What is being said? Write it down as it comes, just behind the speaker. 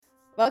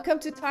Welcome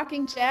to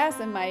Talking Jazz,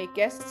 and my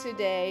guest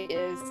today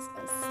is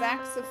a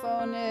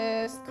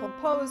saxophonist,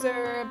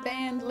 composer,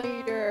 band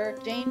leader,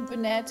 Jane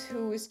Bunnett,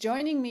 who is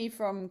joining me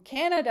from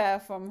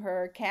Canada, from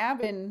her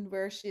cabin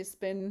where she's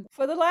been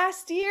for the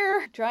last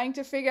year, trying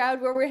to figure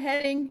out where we're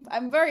heading.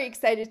 I'm very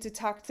excited to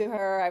talk to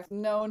her. I've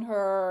known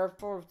her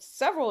for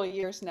several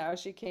years now.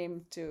 She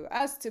came to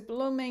us, to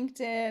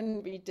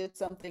Bloomington. We did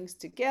some things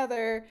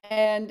together,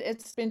 and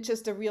it's been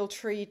just a real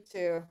treat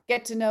to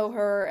get to know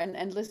her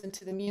and listen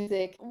to the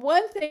music.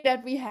 One thing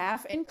that we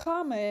have in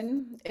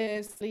common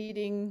is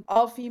leading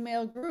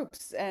all-female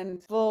groups,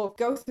 and we'll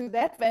go through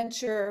that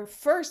venture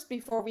first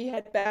before we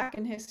head back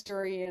in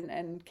history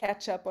and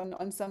catch up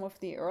on some of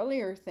the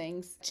earlier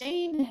things.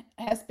 Jane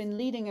has been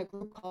leading a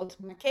group called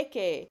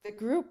Maqueque. The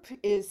group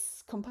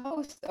is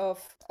composed of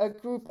a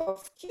group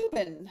of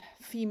Cuban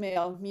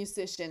female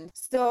musicians.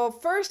 So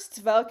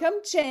first, welcome,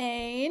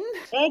 Jane.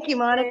 Thank you,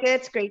 Monica.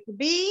 It's great to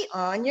be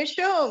on your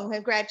show.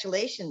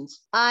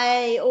 Congratulations.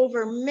 I,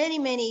 over many,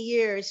 many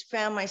years,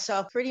 found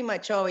myself pretty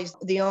much always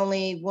the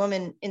only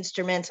woman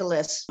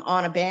instrumentalist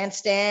on a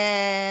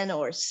bandstand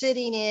or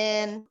sitting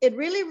in. It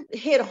really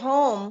hit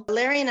home.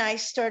 Larry and I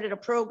started a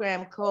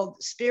program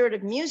called Spirit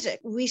of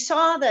Music. We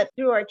saw that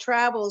through our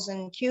travels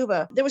in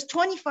Cuba, there was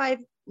 25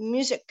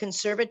 music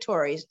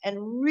conservatories,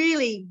 and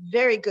really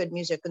very good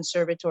music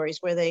conservatories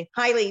where they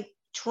highly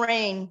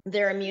train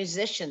their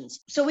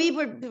musicians. So we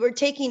were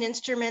taking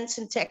instruments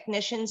and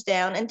technicians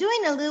down and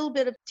doing a little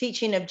bit of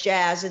teaching of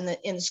jazz in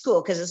the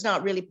school, because it's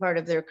not really part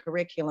of their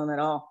curriculum at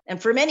all.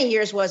 And for many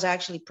years was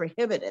actually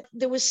prohibited.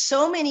 There was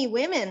so many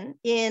women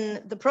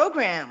in the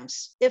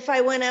programs. If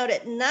I went out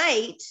at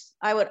night,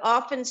 I would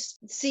often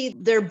see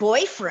their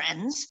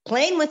boyfriends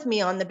playing with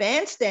me on the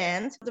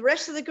bandstand. The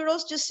rest of the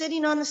girls just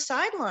sitting on the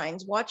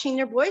sidelines watching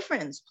their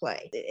boyfriends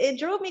play. It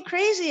drove me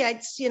crazy.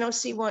 I'd, see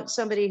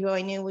somebody who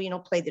I knew,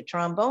 played the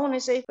trombone. I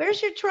say,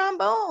 "Where's your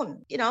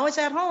trombone?" It's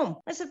at home.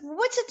 I said,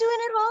 "What's it doing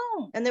at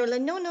home?" And they were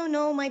like,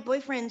 no, my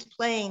boyfriend's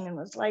playing. And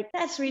I was like,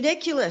 that's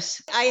ridiculous.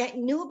 I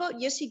knew about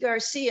Yissi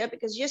Garcia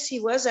because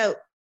Yissi was out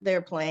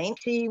there playing.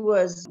 She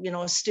was,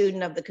 a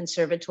student of the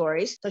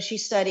conservatories. So she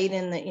studied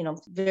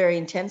very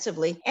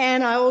intensively.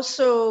 And I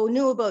also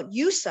knew about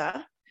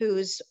Yusa,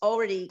 who's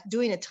already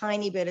doing a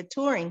tiny bit of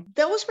touring.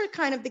 Those were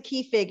kind of the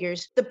key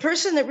figures. The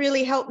person that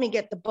really helped me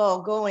get the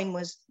ball going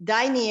was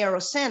Daimi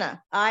Arosena.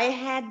 I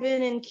had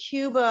been in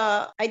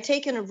Cuba. I'd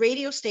taken a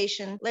radio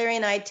station. Larry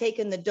and I had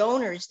taken the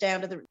donors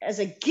down as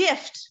a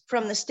gift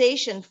from the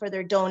station for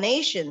their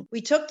donation.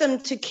 We took them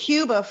to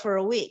Cuba for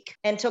a week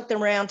and took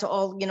them around to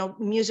all,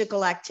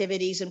 musical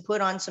activities and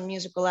put on some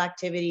musical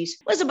activities.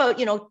 It was about,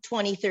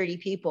 20, 30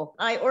 people.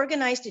 I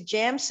organized a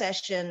jam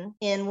session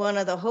in one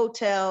of the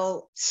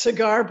hotel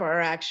cigar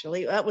bar,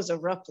 actually. That was a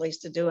rough place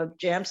to do a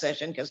jam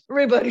session because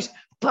everybody's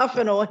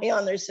puffing away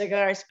on their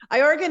cigars.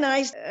 I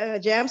organized a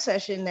jam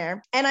session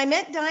there, and I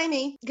met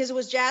Daimi because it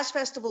was jazz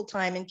festival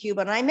time in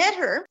Cuba, and I met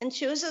her, and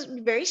she was a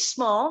very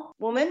small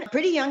woman,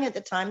 pretty young at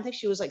the time. I think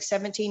she was like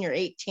 17 or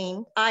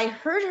 18. I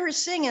heard her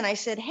sing, and I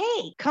said,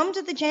 "Hey, come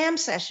to the jam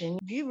session.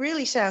 You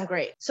really sound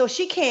great." So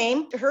she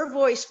came. Her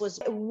voice was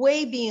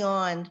way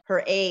beyond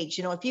her age.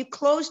 If you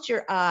closed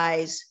your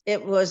eyes,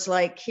 it was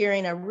like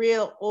hearing a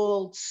real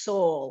old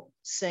soul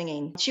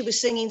singing. She was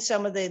singing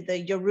some of the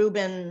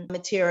Yoruban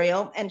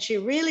material, and she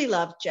really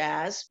loved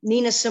jazz.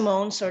 Nina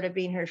Simone sort of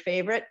being her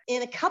favorite.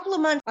 In a couple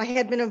of months, I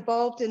had been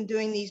involved in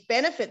doing these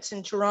benefits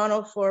in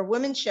Toronto for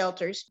women's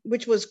shelters,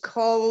 which was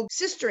called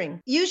sistering.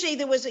 Usually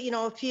there was,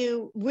 a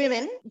few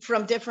women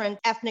from different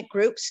ethnic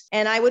groups,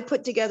 and I would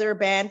put together a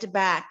band to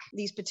back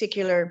these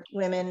particular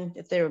women,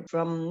 if they were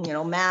from,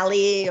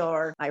 Mali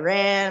or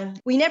Iran.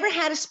 We never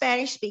had a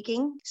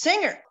Spanish-speaking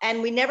singer,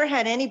 and we never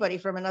had anybody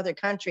from another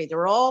country. They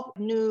were all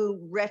new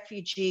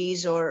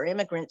refugees or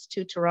immigrants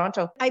to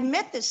Toronto. I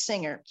met this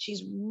singer.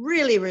 She's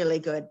really, really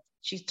good.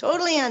 She's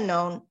totally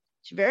unknown.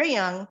 She's very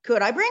young.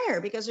 Could I bring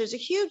her? Because there's a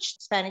huge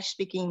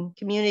Spanish-speaking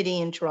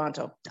community in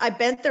Toronto. I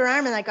bent their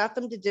arm and I got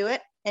them to do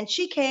it. And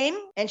she came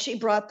and she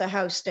brought the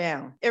house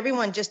down.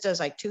 Everyone just does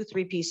like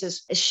 2-3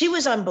 pieces. She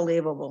was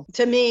unbelievable.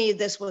 To me,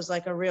 this was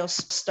like a real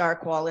star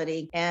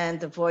quality and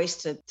the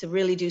voice to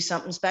really do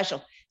something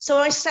special. So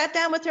I sat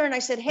down with her and I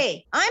said,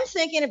 "Hey, I'm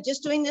thinking of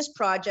just doing this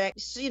project.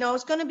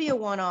 It's going to be a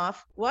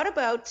one-off. What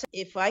about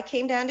if I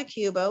came down to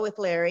Cuba with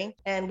Larry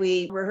and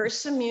we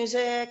rehearsed some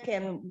music,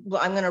 and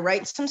I'm going to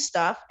write some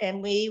stuff,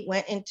 and we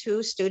went into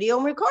a studio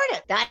and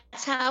recorded."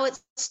 That's how it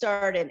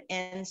started.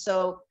 And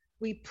so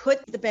we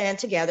put the band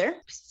together,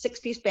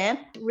 6-piece band.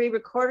 We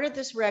recorded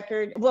this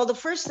record. Well, the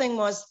first thing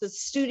was the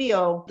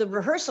studio, the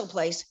rehearsal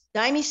place.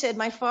 Daimi said,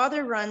 "My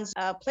father runs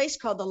a place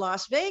called the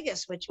Las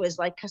Vegas," which was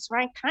like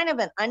kind of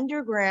an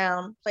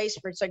underground place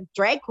for like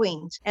drag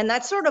queens. And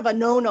that's sort of a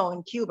no-no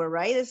in Cuba,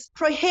 right? It's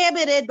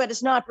prohibited, but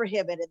it's not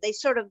prohibited. They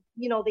sort of,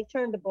 they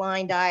turn a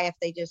blind eye if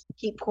they just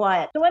keep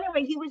quiet. So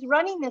anyway, he was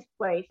running this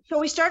place. So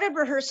we started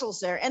rehearsals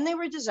there, and they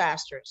were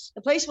disastrous.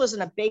 The place was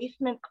in a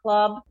basement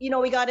club.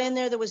 We got in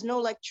there was no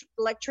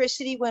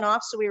electricity went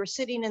off, so we were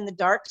sitting in the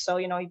dark. So,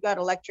 you've got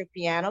electric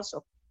piano,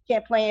 so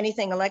can't play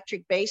anything,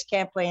 electric bass,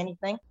 can't play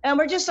anything. And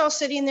we're just all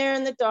sitting there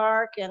in the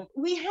dark. And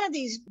we had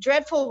these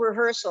dreadful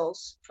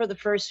rehearsals for the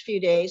first few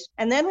days.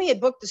 And then we had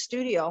booked the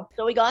studio.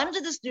 So we got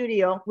into the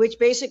studio, which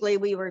basically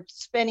we were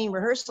spending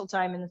rehearsal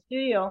time in the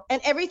studio,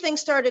 and everything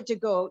started to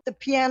go. The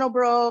piano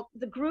broke.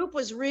 The group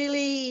was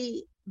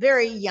really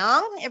very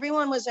young.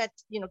 Everyone was at,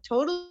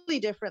 totally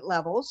different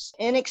levels,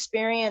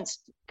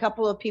 inexperienced,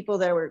 couple of people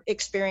that were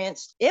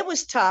experienced. It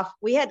was tough.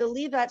 We had to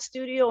leave that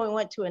studio and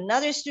went to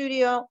another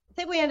studio. I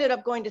think we ended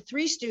up going to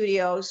 3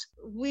 studios.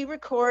 We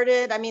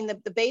recorded,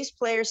 the bass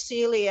player,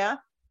 Celia,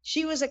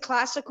 she was a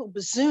classical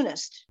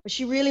bassoonist, but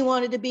she really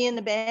wanted to be in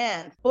the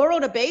band.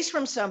 Borrowed a bass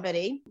from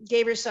somebody,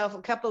 gave herself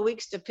a couple of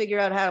weeks to figure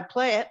out how to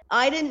play it.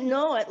 I didn't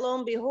know it, lo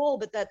and behold,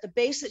 but that the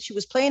bass that she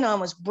was playing on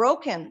was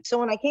broken. So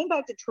when I came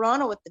back to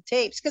Toronto with the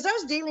tapes, because I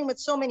was dealing with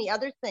so many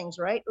other things,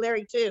 right?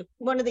 Larry too.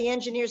 One of the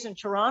engineers in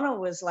Toronto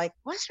was like,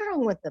 "What's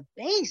wrong with the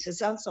bass? It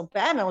sounds so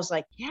bad." And I was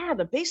like, "Yeah,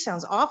 the bass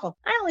sounds awful."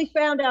 I only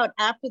found out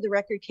after the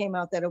record came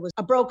out that it was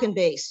a broken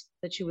bass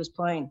that she was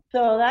playing.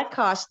 So that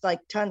cost like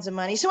tons of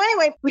money. So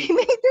anyway, we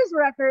made this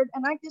record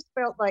and I just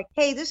felt like,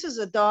 hey, this is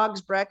a dog's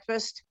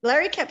breakfast.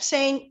 Larry kept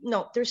saying,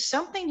 no, there's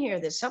something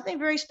here. There's something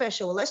very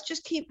special. Well, let's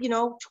just keep,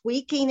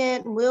 tweaking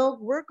it and we'll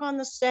work on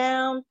the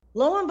sound.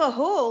 Lo and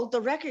behold,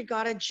 the record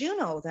got a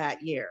JUNO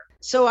that year.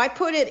 So I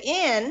put it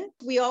in.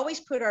 We always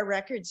put our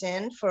records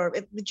in for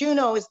the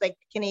JUNO is like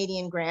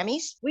Canadian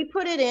Grammys. We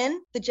put it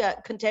in the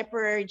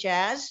contemporary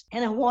jazz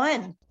and it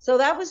won. So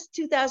that was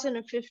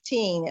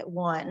 2015. It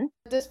won.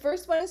 This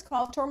first one is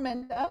called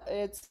Tormenta.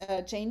 It's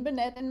Jane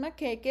Bunnett and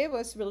Maqueque.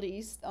 Was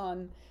released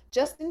on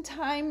Just in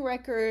Time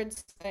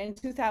Records in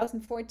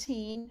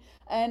 2014.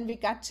 And we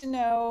got to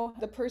know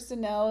the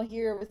personnel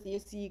here with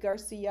Yossi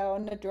Garcia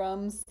on the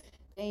drums,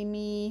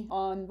 Amy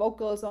on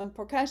vocals, on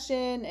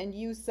percussion, and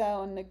Yusa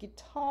on the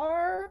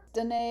guitar,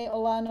 Danae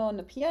Olano on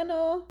the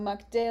piano,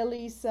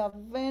 Magdali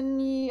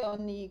Saveni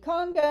on the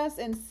congas,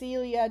 and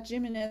Celia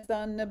Jimenez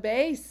on the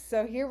bass.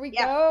 So here we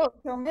go,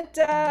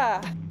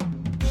 Tormenta.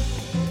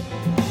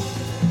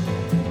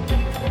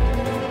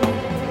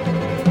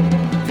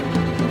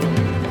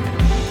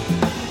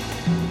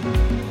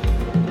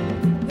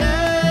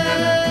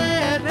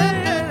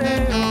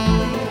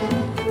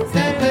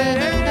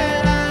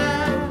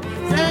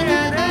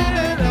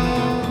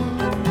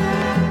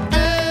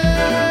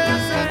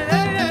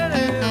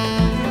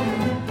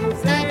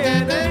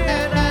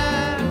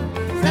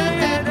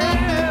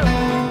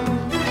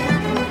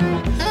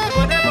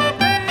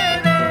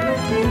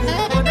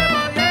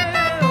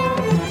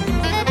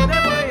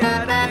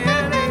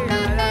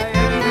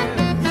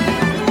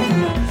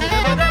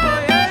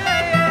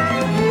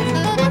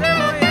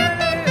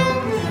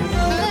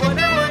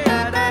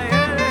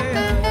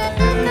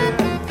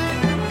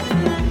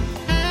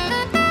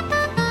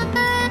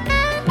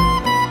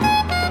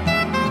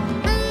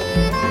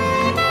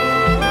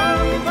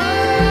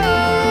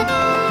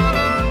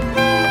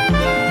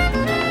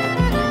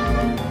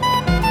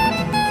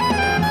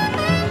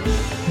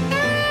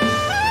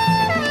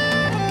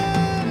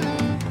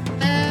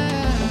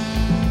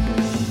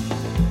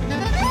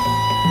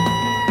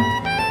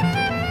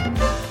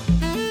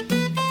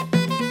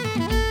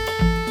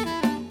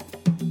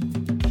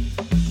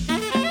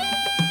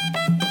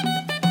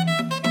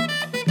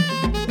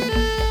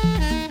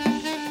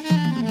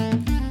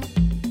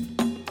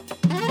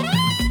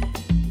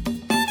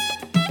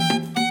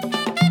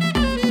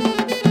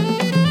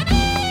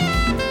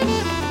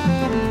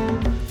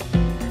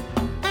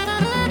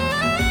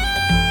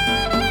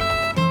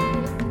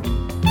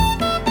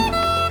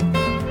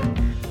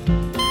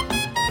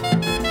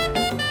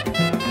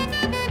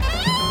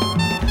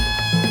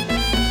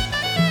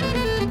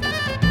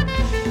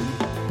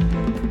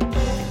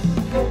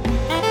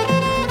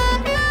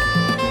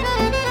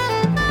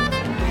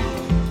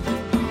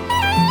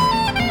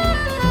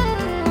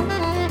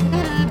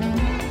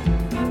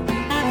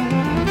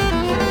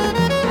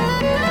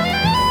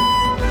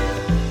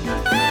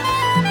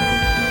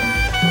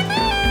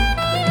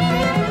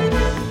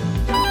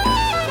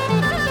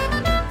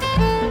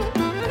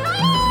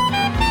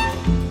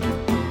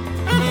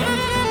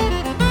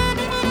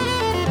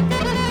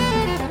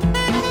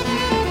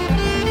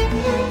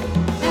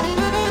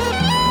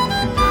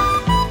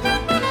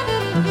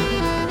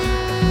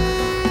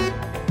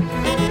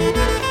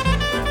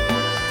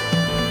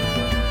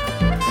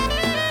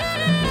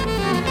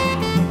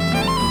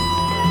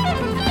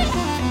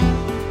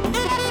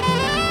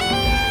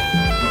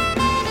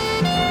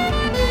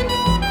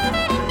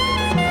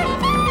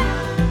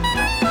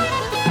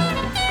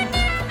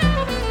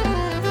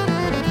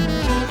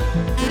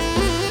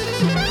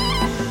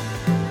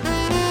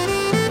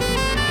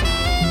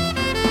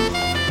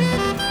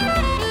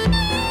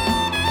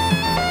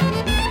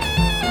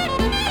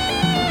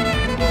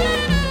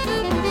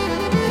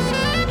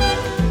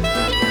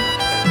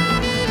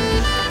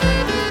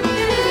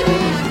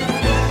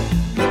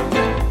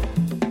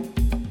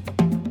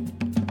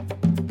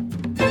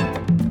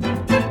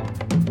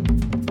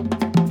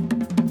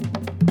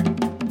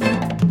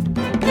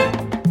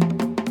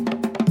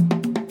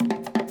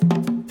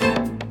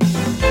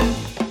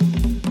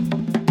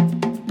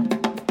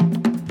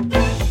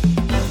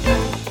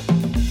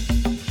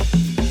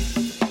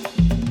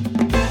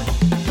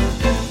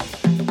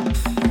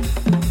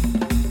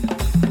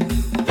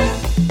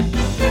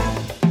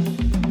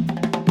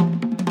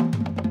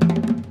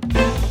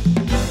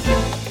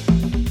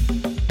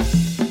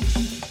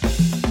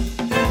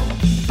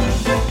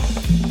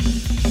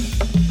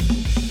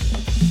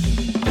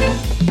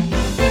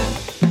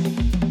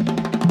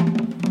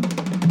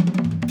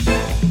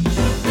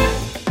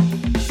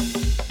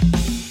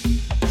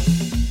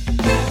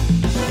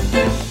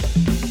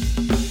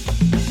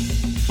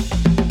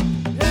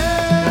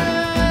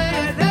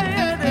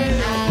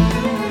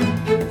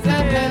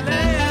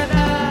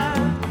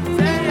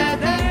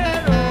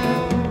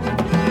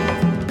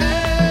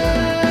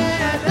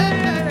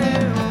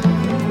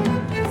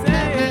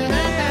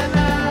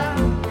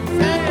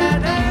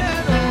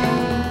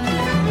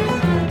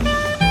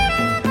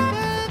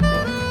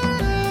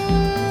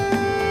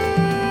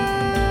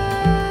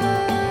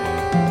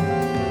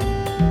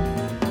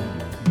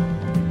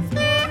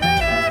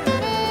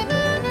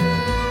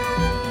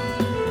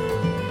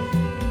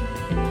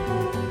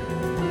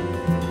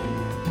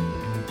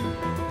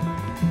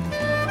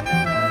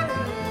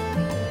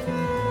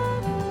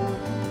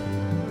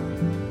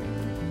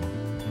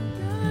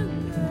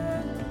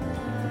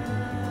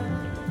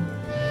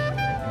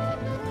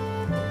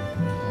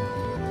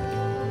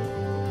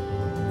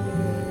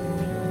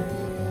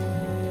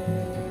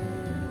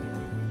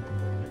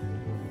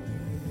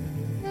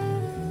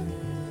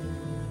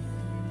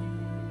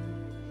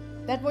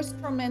 That was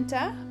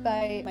Tormenta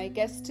by my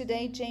guest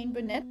today, Jane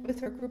Bunnett, with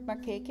her group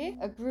Maqueque,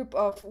 a group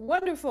of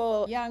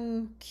wonderful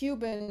young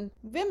Cuban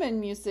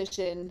women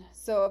musicians.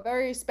 So a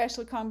very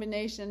special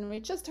combination. We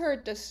just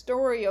heard the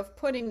story of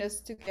putting this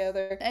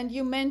together. And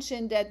you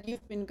mentioned that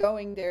you've been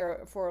going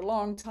there for a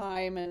long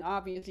time and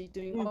obviously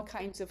doing all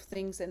kinds of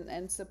things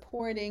and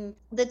supporting.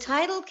 The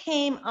title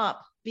came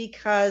up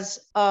because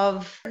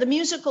of the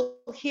musical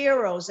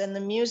heroes and the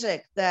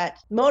music that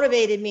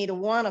motivated me to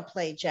want to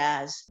play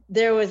jazz.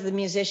 There was the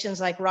musicians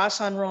like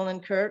Rahsaan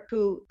Roland Kirk,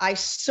 who I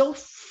so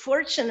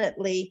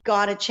fortunately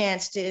got a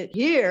chance to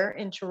hear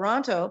in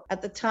Toronto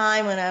at the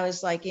time when I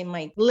was like in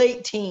my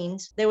late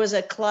teens. There was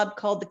a club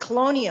called the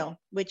Colonial,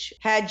 which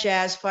had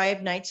jazz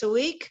 5 nights a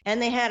week,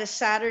 and they had a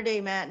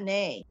Saturday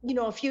matinee. You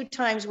know, a few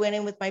times went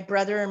in with my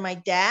brother and my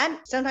dad.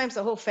 Sometimes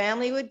the whole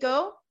family would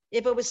go.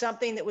 If it was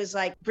something that was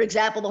like, for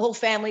example, the whole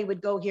family would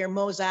go hear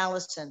Mose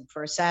Allison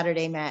for a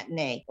Saturday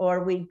matinee,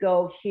 or we'd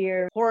go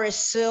hear Horace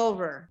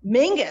Silver,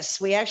 Mingus.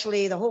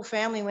 The whole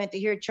family went to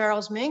hear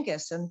Charles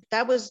Mingus, and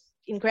that was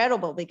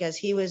incredible because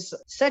he was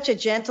such a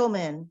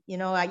gentleman. You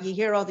know, you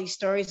hear all these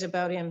stories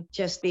about him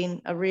just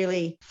being a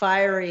really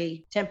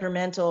fiery,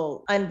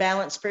 temperamental,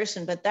 unbalanced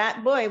person. But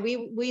that boy,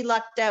 we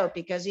lucked out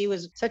because he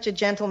was such a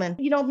gentleman.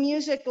 You know,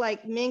 music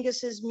like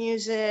Mingus's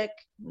music,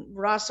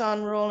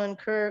 Rahsaan Roland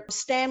Kirk.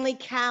 Stanley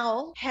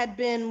Cowell had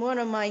been one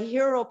of my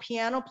hero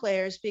piano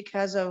players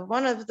because of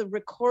one of the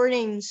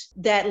recordings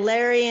that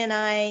Larry and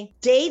I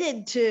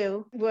dated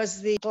to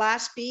was the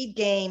Glass Bead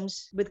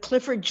Games with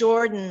Clifford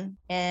Jordan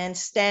and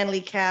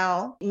Stanley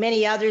Cowell,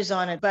 many others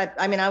on it. But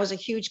I mean, I was a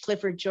huge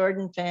Clifford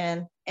Jordan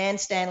fan and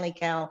Stanley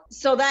Cowell.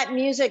 So that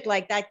music,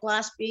 like that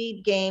Glass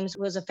Bead Games,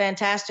 was a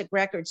fantastic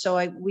record.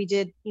 So we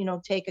did, you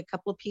know, take a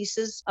couple of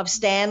pieces of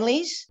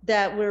Stanley's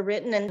that were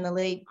written, and the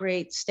late,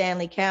 great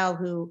Stanley Cowell,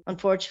 who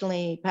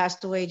unfortunately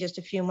passed away just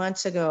a few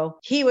months ago.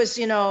 He was,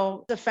 you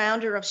know, the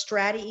founder of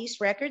Strata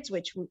East Records,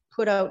 which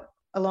put out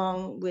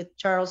along with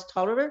Charles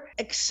Tolliver,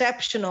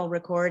 exceptional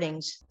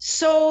recordings.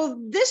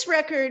 So this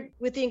record,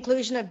 with the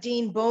inclusion of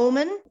Dean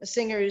Bowman, a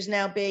singer who's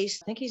now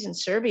based, I think he's in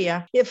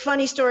Serbia. A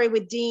funny story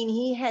with Dean,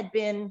 he had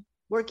been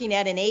working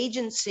at an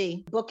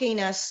agency,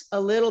 booking us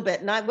a little bit.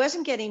 And I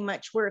wasn't getting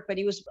much work, but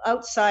he was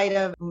outside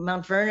of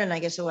Mount Vernon, I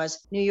guess it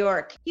was, New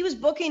York. He was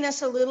booking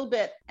us a little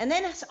bit. And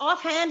then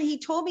offhand, he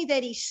told me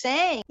that he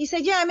sang. He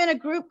said, yeah, I'm in a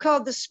group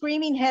called the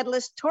Screaming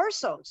Headless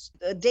Torsos.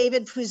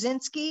 David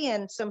Fuzinski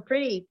and some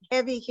pretty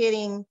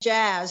heavy-hitting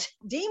jazz.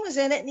 Dean was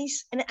in it,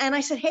 and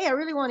I said, hey, I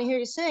really want to hear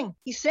you sing.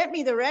 He sent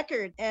me the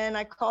record, and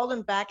I called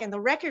him back, and the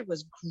record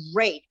was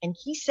great. And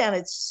he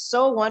sounded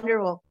so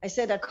wonderful.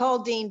 I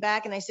called Dean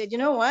back, and I said, you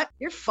know what?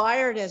 You're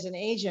fired as an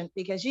agent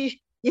because you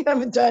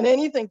haven't done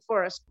anything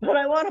for us, but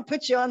I want to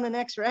put you on the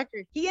next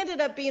record. He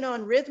ended up being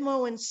on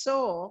Rhythmo and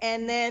Soul,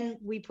 and then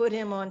we put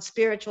him on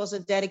Spirituals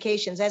and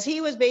Dedications, as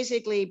he was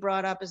basically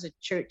brought up as a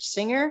church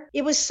singer.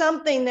 It was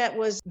something that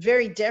was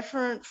very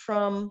different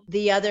from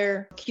the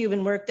other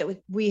Cuban work that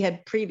we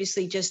had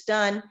previously just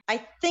done.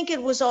 I think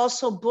it was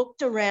also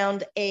booked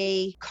around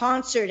a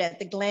concert at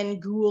the Glenn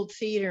Gould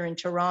Theatre in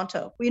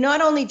Toronto. We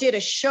not only did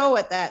a show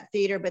at that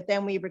theatre, but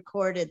then we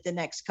recorded the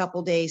next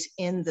couple days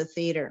in the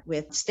theatre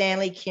with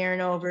Stanley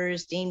Kierno,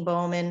 Dean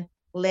Bowman,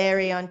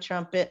 Larry on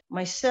trumpet,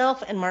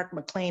 myself, and Mark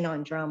McLean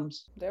on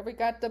drums. There we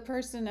got the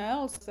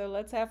personnel. So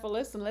let's have a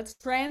listen. Let's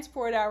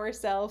transport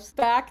ourselves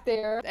back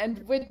there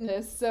and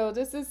witness. So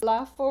this is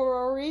La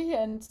Forori,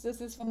 and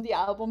this is from the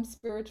album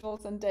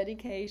Spirituals and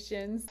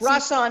Dedications.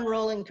 Rahsaan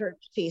Roland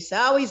Kirk's piece.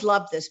 I always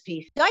loved this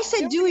piece. I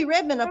said Dewey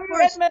Redman, of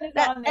course. Redman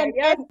is on there,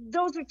 and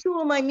those are two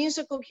of my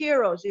musical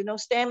heroes, you know,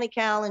 Stanley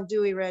Cowell and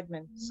Dewey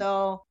Redman. Mm-hmm.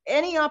 So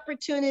any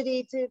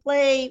opportunity to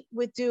play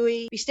with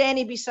Dewey, be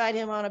standing beside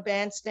him on a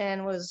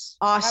bandstand was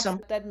awesome.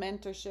 That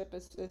mentorship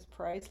is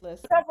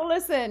priceless. Have a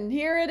listen.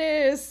 Here it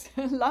is.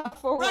 La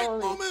Forori. Bright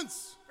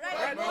moments.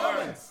 Bright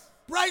moments.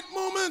 Bright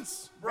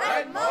moments.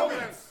 Bright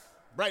moments.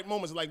 Bright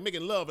moments like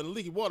making love in a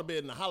leaky waterbed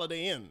in a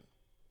Holiday Inn.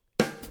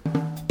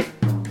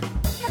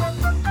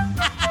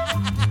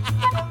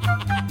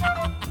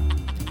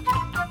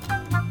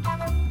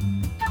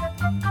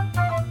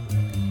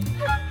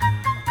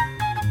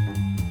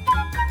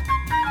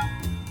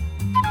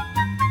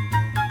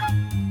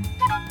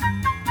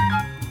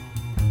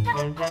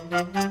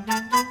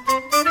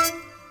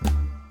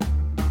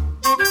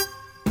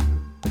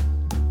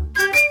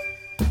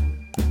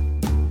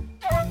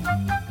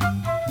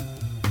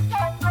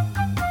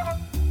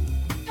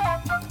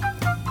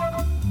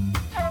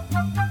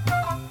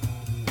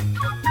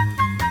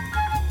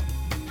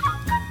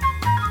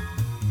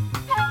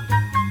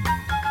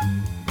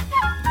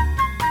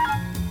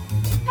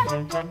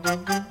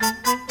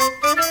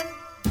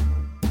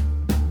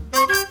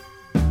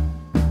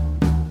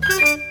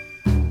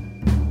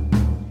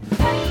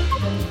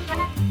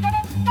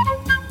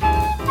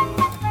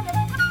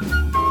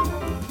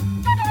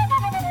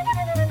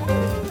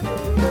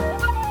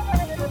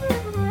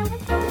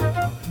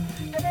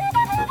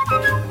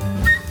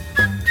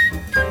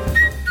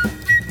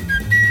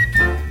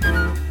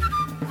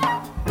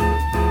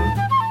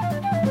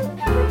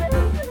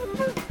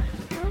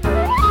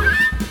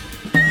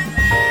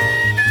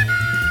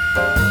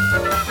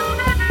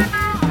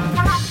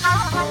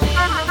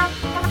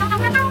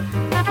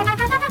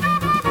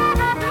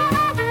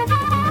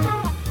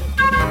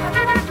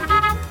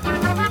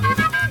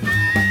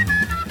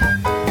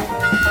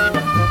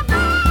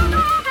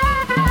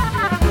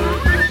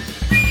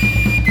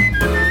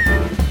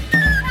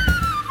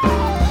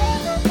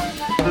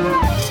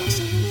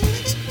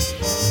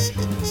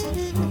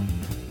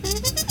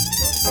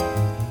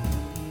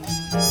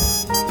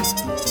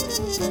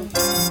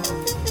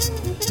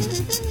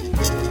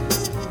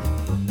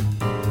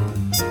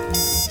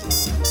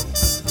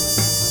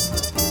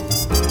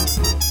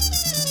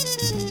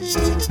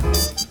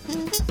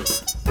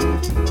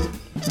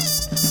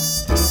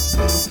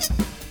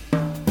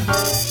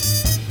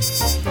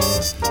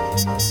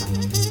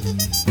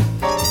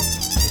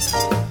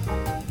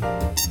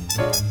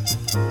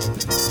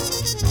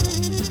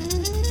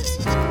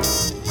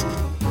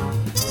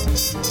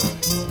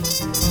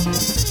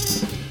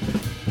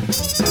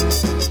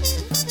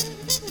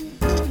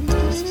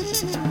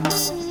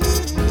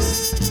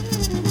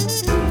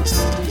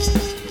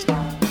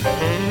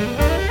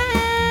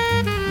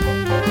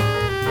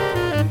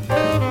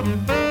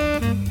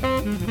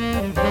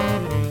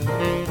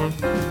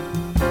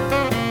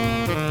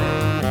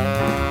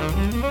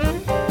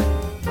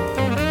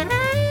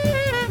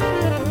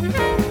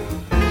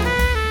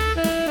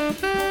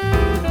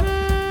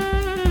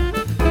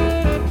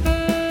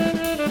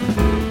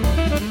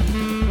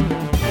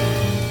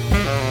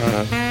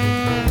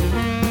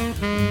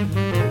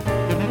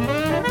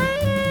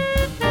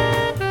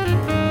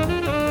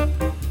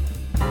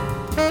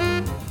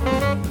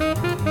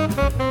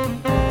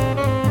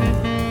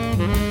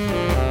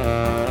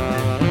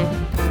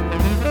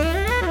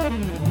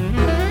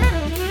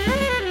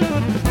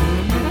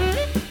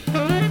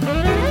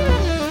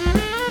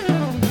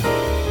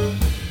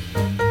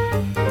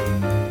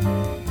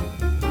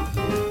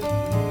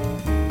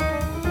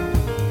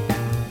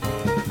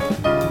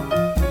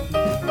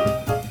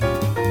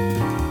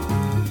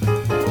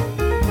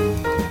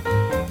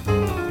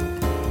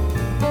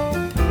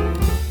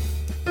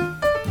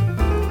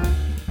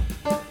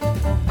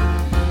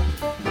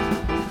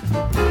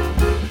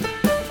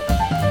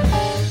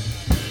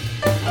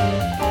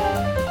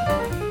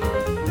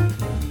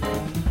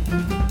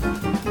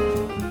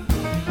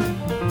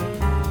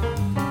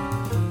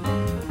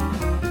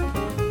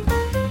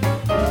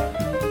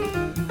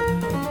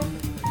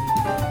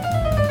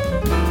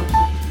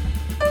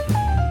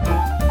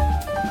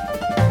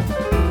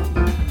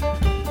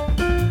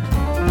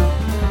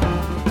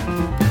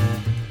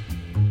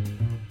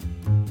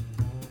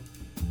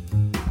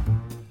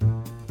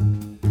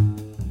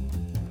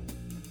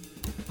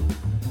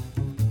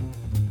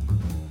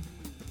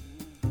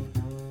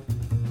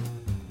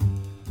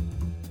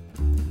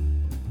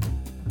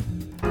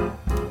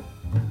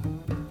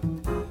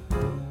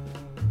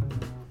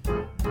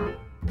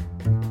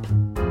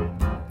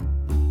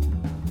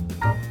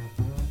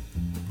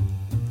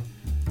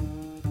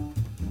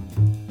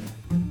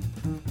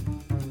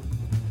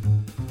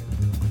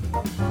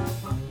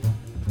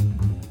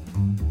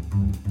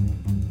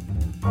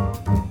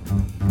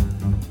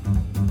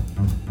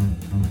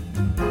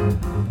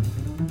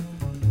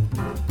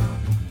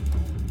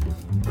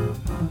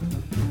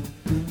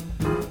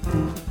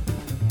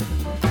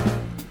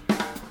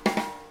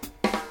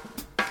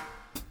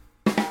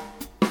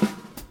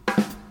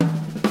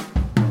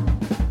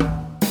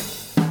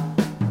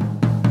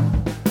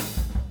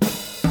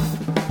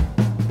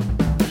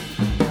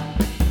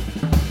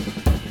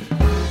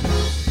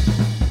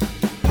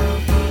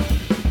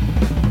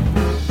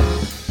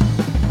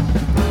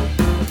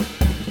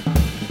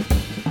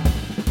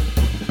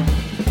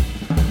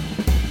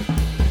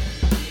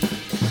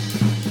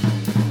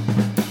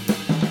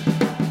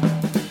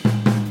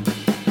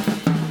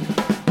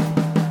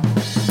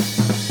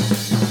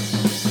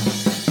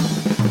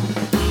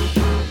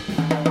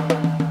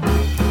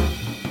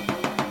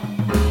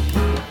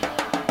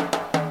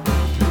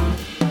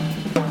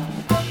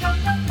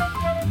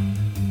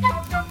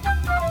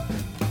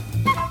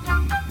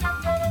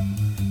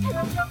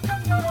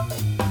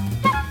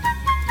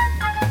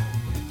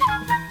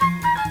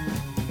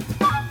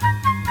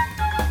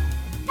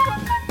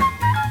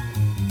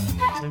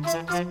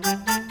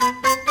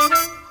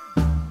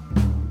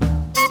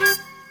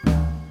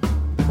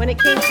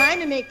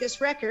 make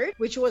this record,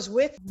 which was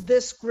with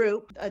this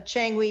group,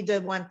 Changui de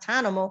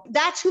Guantanamo.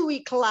 That's who we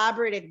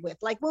collaborated with.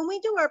 Like when we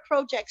do our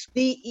projects,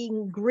 the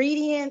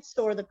ingredients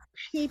or the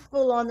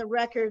people on the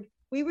record,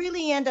 we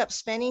really end up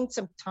spending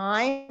some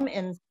time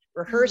and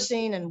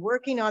rehearsing and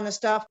working on the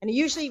stuff. And it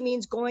usually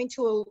means going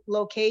to a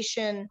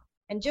location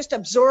and just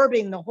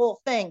absorbing the whole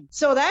thing.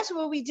 So that's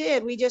what we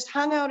did. We just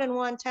hung out in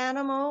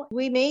Guantanamo.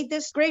 We made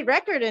this great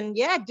record. And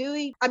yeah,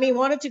 Dewey,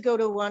 wanted to go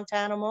to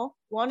Guantanamo,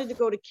 wanted to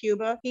go to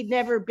Cuba. He'd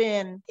never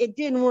been. It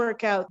didn't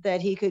work out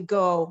that he could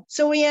go.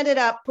 So we ended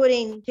up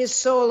putting his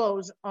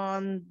solos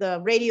on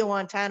the Radio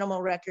Guantanamo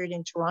record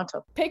in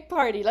Toronto. Pig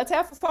party. Let's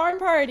have a farm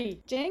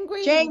party.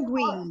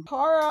 Changui.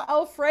 Para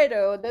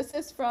Alfredo. This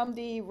is from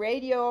the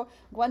Radio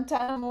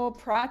Guantanamo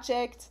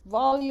Project,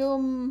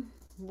 Volume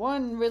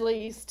 1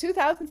 release,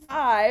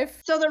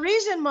 2005. So the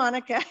reason,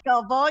 Monica,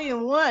 called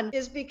Volume 1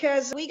 is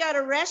because we got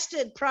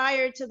arrested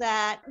prior to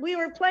that. We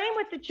were playing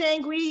with the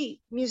Changui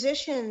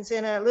musicians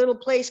in a little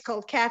place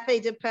called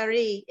Café de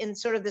Paris in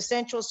sort of the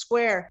central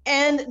square.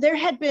 And there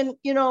had been,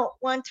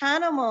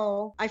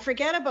 Guantanamo, I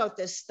forget about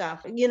this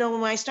stuff.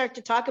 When I start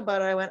to talk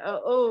about it, I went,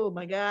 oh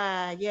my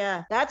God,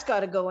 yeah, that's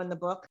got to go in the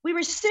book. We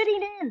were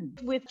sitting in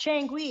with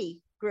Changui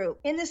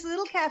group in this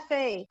little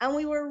cafe, and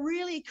we were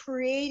really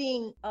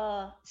creating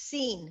a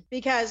scene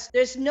because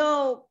there's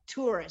no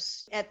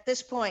tourists at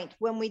this point.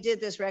 When we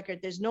did this record,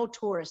 there's no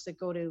tourists that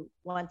go to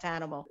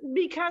Guantanamo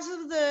because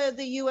of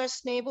the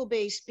U.S. naval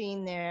base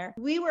being there.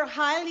 We were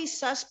highly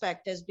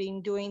suspect as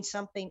being doing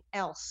something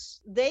else.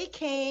 They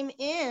came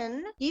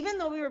in, even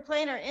though we were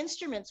playing our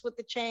instruments with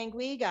the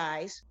Changui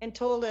guys, and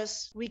told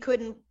us we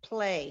couldn't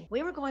play.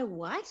 We were going,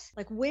 what?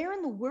 Like, where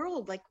in the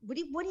world? Like, what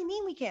do you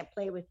mean we can't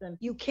play with them?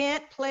 You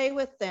can't play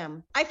with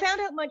them. I found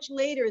out much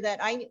later that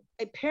I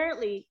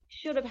apparently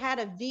should have had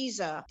a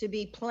visa to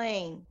be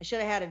playing. I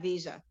should have had a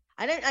visa.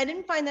 I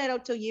didn't find that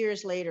out till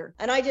years later.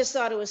 And I just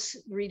thought it was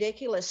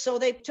ridiculous. So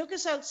they took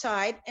us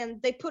outside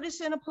and they put us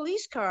in a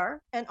police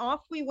car and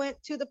off we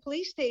went to the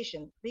police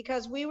station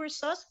because we were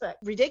suspect.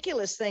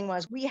 Ridiculous thing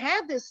was we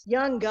had this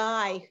young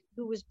guy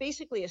who was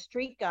basically a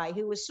street guy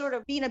who was sort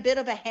of being a bit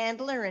of a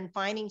handler and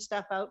finding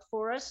stuff out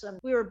for us. And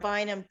we were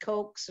buying him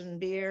Cokes and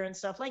beer and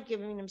stuff, like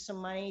giving him some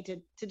money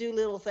to do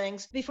little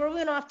things. Before we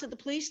went off to the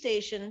police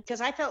station,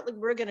 because I felt like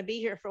we were going to be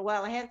here for a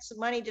while, I handed some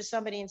money to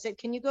somebody and said,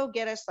 can you go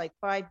get us like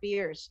 5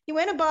 beers? He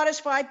went and bought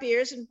us 5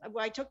 beers, and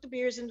I took the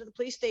beers into the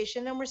police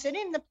station, and we're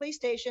sitting in the police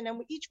station,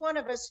 and each one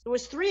of us, there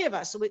was 3 of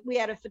us. So we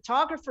had a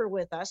photographer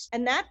with us,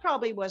 and that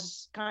probably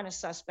was kind of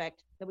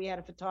suspect that we had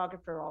a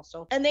photographer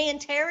also. And they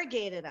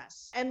interrogated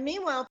us. And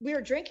meanwhile, we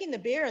were drinking the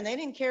beer and they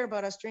didn't care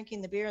about us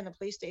drinking the beer in the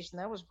police station.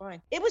 That was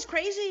fine. It was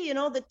crazy,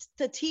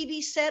 the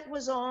TV set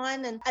was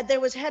on and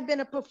there had been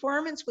a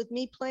performance with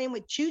me playing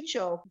with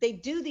Chucho. They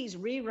do these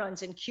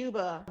reruns in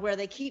Cuba where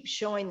they keep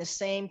showing the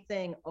same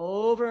thing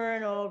over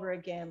and over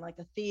again, like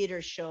a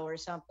theater show or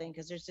something,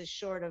 because there's this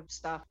short of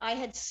stuff. I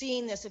had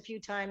seen this a few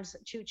times,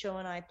 Chucho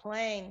and I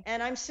playing,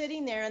 and I'm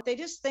sitting there and they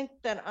just think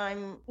that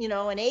I'm,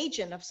 an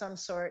agent of some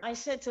sort. I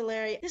said to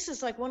Larry, this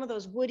is like one of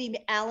those Woody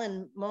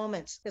Allen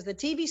moments because the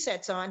TV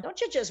set's on.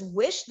 Don't you just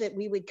wish that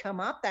we would come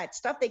up? That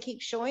stuff they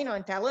keep showing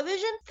on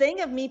television,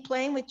 thing of me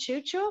playing with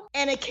Chucho,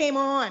 and it came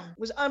on. It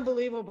was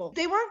unbelievable.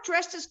 They weren't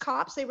dressed as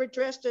cops. They were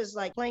dressed as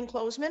like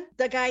plainclothesmen.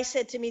 The guy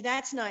said to me,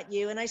 that's not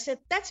you. And I said,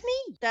 that's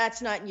me.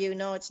 That's not you.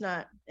 No, it's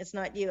not. It's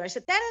not you. I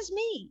said, that is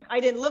me. I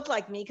didn't look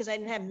like me because I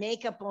didn't have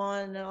makeup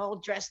on and all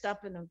dressed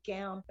up in a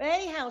gown. But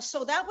anyhow,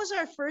 so that was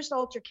our first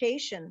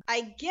altercation.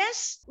 I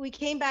guess we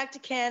came back to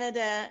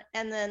Canada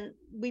and then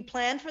we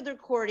planned for the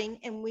recording,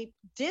 and we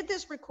did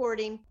this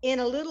recording in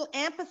a little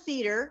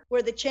amphitheater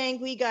where the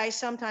Changui guys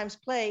sometimes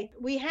play.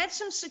 We had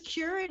some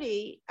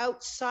security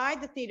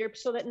outside the theater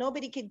so that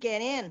nobody could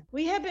get in.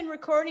 We had been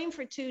recording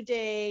for 2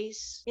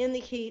 days in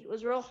the heat. It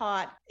was real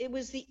hot. It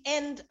was the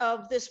end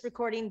of this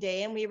recording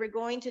day, and we were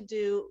going to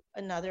do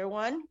another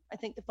one, I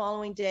think the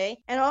following day.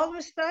 And all of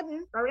a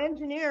sudden, our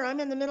engineer, I'm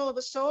in the middle of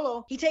a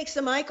solo, he takes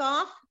the mic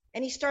off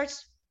and he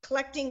starts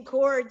collecting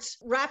chords,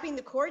 wrapping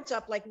the chords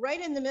up like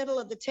right in the middle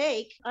of the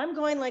take. I'm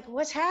going like,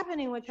 what's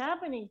happening? What's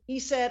happening? He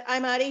said,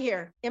 I'm out of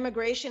here.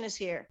 Immigration is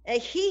here.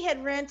 He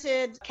had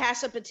rented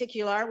Casa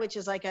Particular, which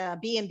is like a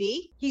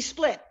B&B. He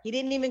split. He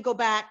didn't even go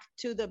back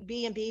to the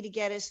B&B to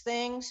get his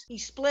things. He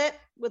split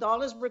with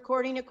all his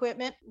recording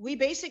equipment. We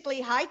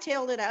basically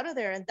hightailed it out of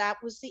there, and that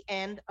was the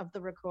end of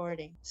the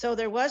recording. So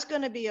there was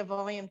going to be a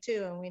volume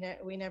 2, and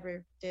we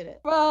never did it.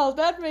 Well,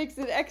 that makes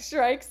it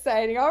extra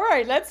exciting. All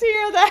right, let's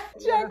hear that.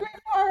 Changui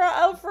para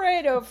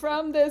Alfredo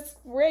from this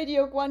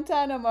Radio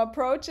Guantanamo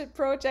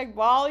Project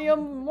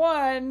Volume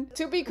 1,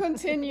 to be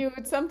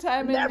continued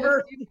sometime in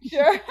the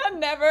future.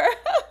 Never.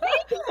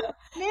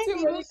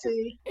 Maybe we'll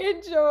see.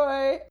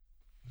 Enjoy.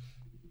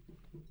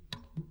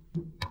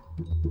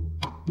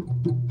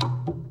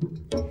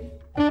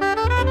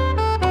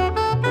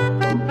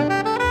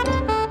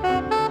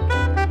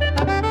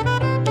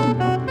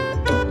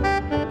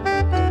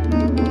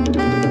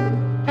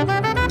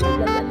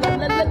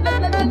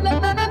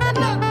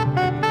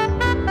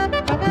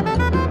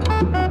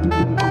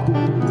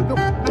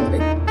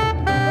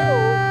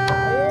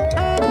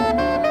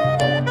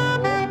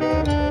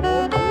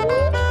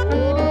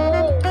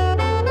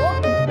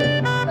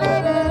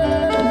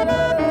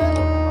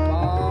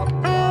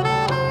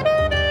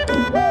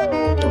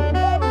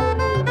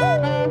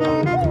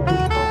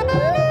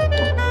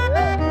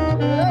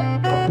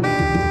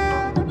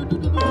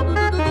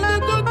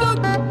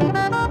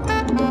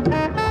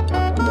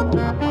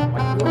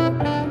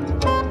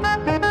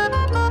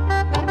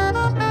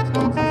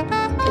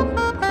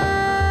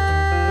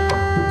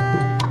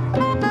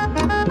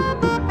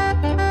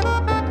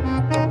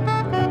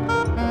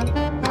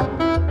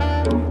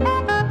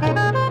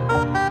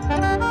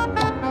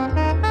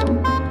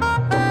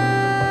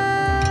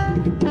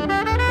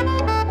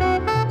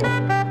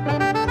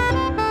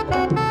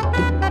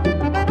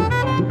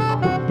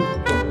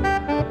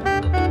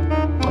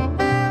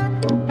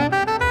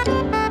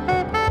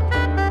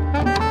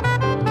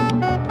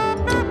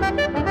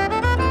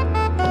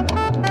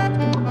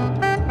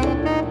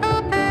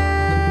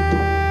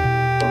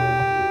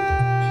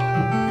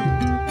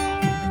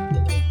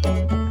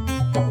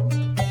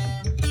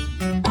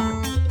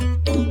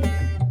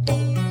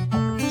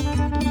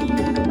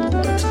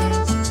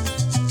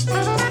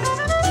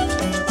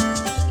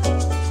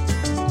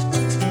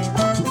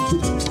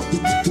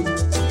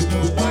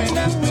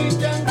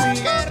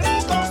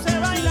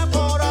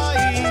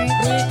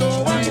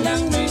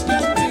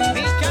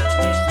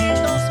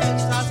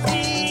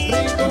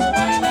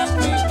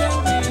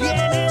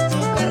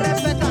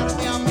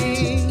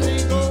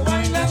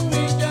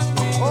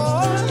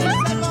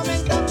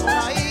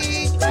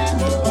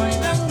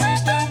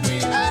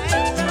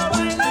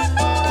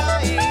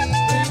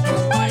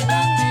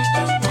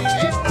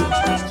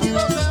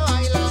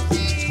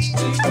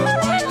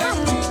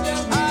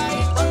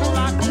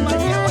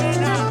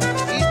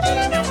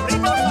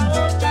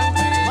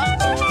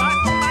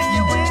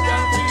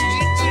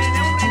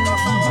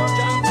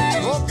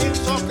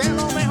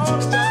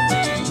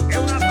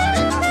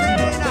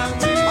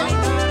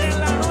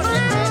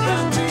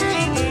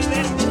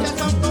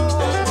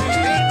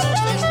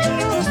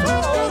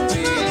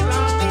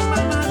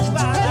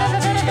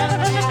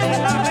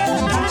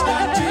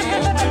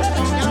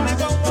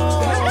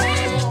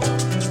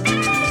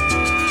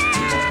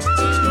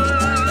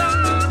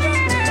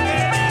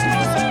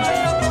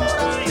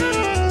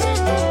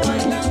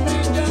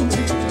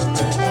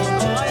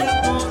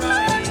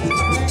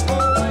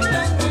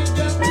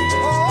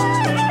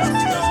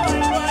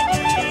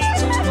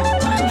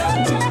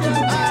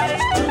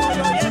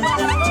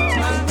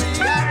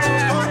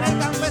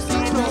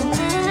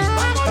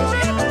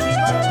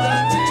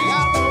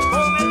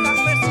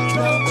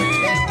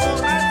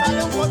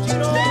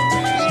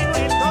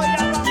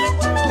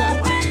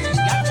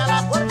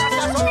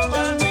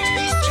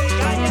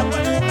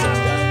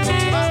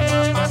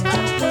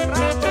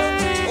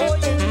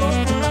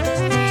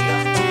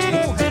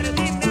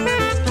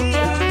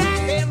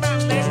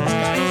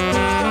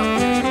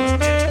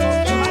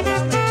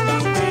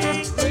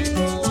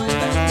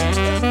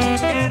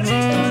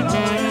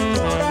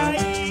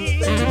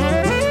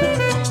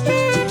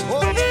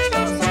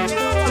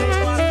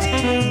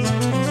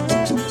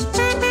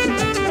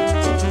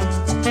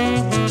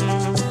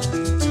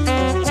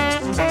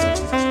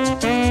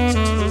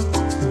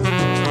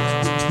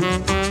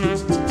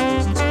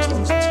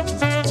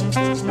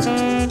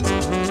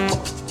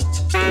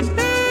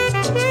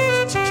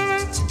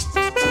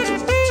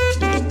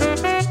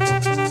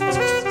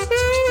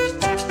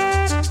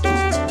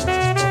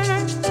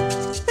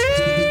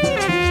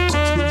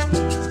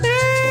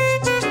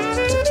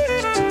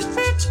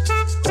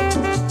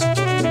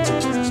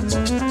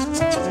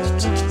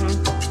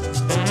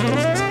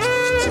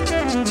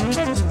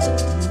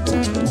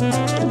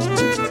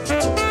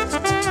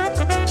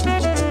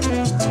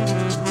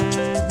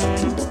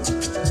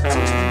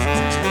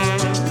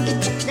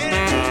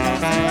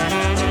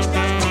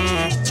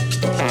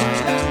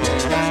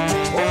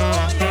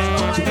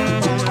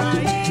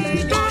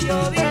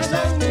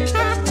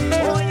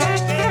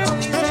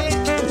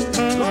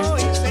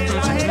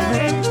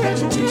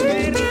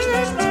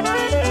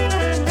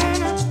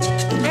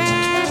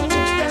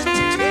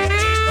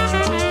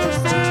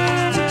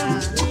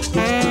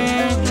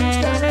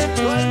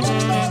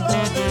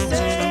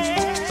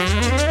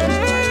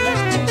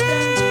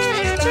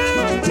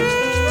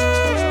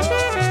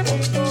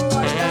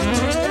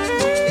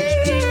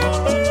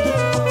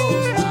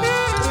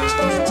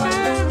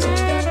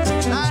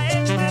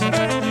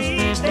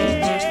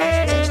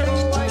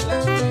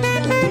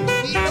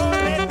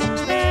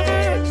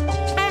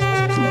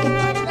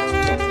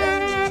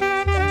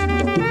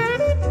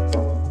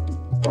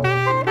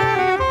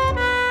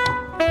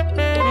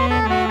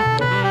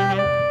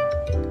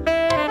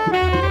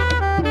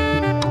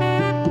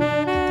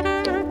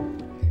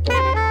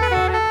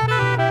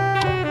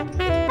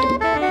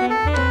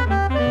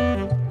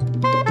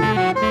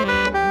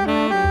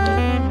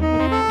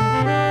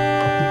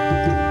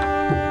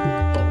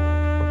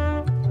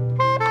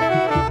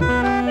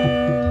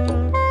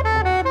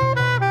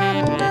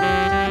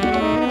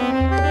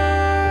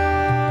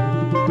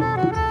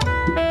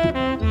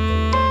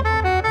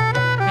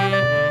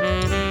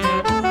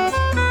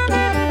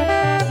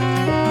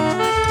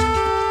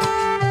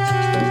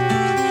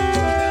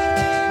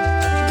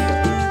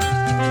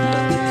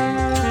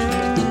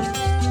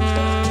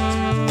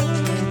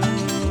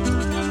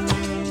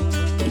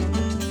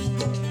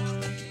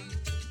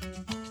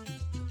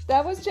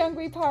 That was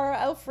Jangri Para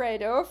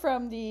Alfredo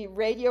from the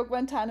Radio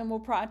Guantanamo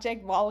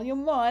Project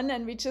Volume 1,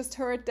 and we just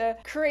heard the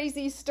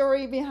crazy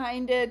story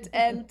behind it.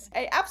 And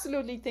I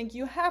absolutely think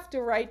you have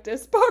to write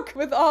this book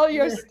with all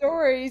your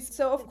stories.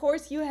 So, of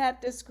course, you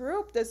had this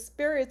group, the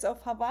Spirits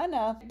of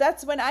Havana.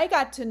 That's when I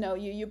got to know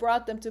you. You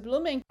brought them to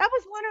Blooming. That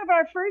was one of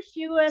our first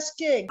U.S.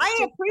 gigs.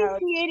 I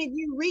appreciated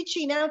you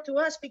reaching out to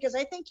us because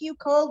I think you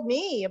called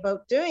me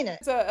about doing it.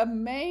 It's an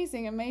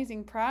amazing,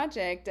 amazing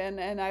project.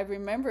 And I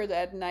remember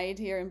that night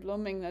here in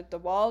Blooming at the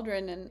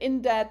Waldron. And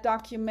in that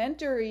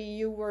documentary,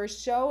 you were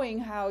showing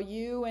how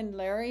you and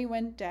Larry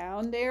went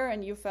down there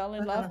and you fell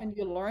in love and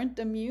you learned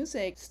the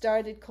music,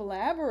 started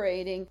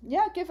collaborating.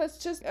 Yeah, give us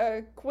just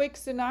a quick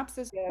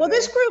synopsis. Well,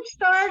 this group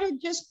started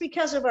just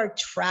because of our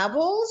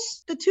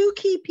travels. The two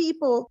key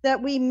people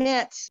that we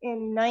met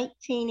in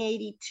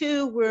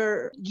 1982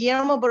 were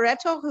Guillermo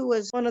Barreto, who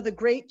was one of the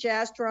great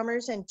jazz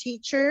drummers and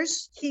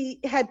teachers.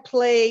 He had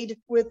played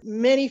with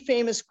many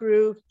famous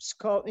groups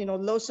called,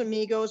 Los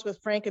Amigos with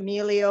Frank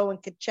Emilio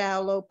and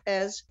Cachao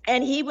Lopez.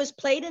 And he was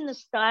played in the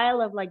style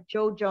of like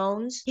Joe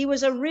Jones. He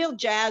was a real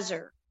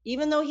jazzer.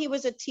 Even though he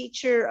was a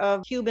teacher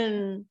of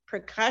Cuban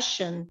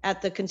percussion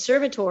at the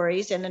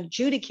conservatories and an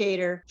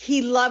adjudicator,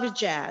 he loved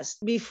jazz.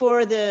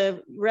 Before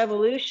the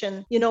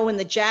revolution, when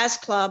the jazz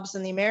clubs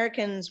and the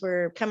Americans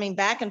were coming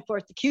back and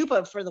forth to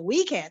Cuba for the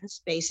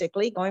weekends,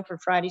 basically going for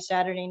Friday,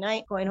 Saturday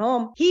night, going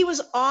home, he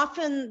was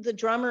often the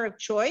drummer of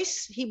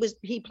choice.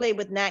 He played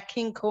with Nat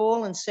King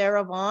Cole and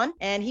Sarah Vaughan,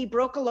 and he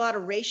broke a lot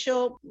of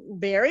racial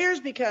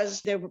barriers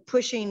because they were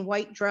pushing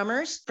white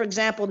drummers. For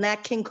example, Nat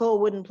King Cole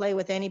wouldn't play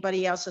with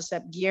anybody else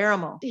except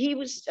Guillermo. He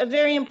was a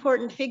very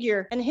important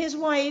figure. And his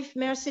wife,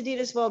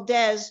 Mercedes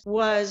Valdez,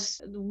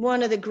 was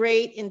one of the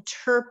great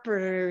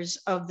interpreters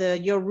of the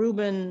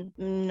Yoruban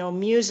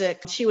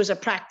music. She was a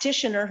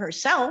practitioner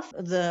herself,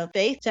 the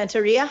faith,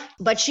 Santeria,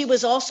 but she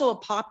was also a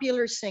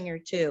popular singer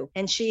too.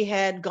 And she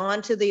had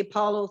gone to the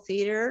Apollo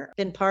Theater,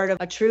 been part of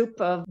a troupe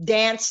of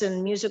dance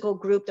and musical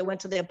group that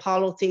went to the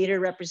Apollo Theater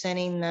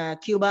representing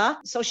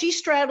Cuba. So she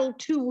straddled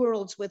two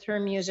worlds with her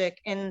music.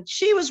 And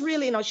she was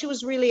really, she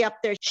was really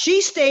up there. She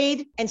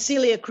stayed and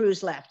Celia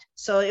Cruz left.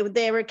 So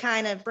they were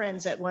kind of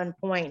friends at one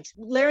point.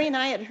 Larry and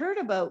I had heard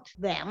about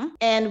them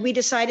and we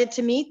decided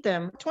to meet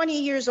them.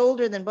 20 years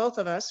older than both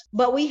of us,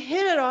 but we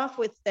hit it off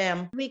with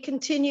them. We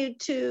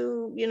continued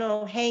to,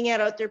 hang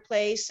out at their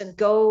place and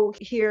go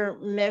hear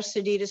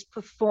Mercedes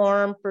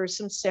perform for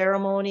some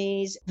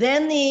ceremonies.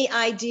 Then the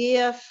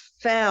idea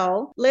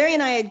fell. Larry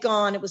and I had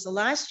gone. It was the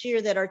last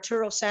year that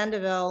Arturo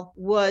Sandoval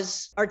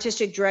was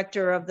artistic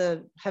director of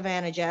the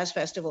Havana Jazz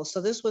Festival.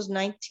 So this was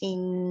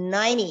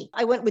 1990.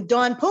 I went with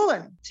Don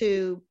Pullen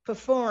to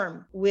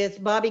perform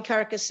with Bobby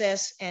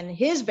Carcassés and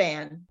his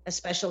band as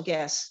special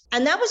guests.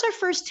 And that was our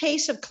first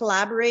taste of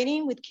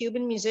collaborating with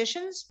Cuban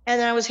musicians.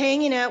 And I was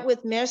hanging out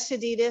with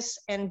Mercedes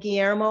and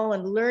Guillermo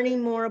and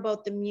learning more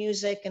about the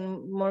music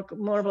and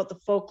more about the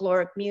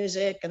folkloric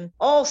music and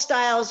all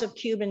styles of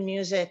Cuban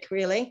music,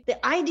 really.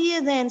 The idea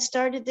then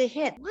started to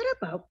hit. What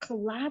about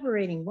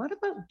collaborating? What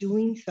about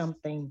doing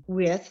something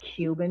with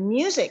Cuban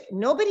music?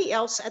 Nobody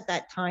else at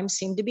that time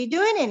seemed to be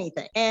doing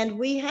anything. And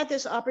we had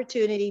this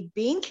opportunity,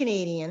 being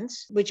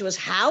Canadians, which was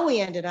how we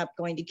ended up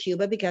going to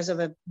Cuba because of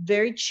a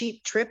very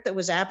cheap trip that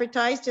was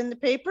advertised in the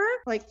paper,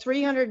 like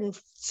 $300 and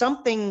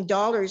something,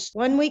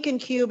 1 week in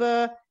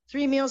Cuba,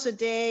 3 meals a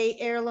day,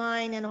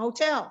 airline and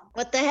hotel.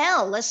 What the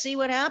hell? Let's see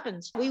what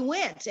happens. We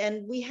went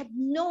and we had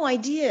no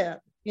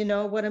idea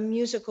what a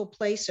musical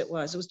place it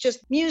was. It was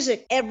just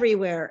music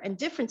everywhere and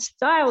different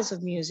styles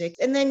of music.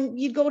 And then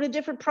you'd go to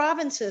different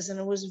provinces and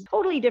it was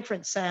totally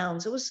different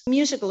sounds. It was a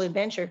musical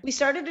adventure. We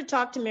started to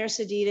talk to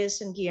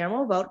Mercedes and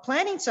Guillermo about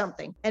planning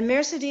something. And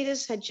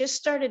Mercedes had just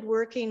started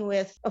working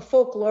with a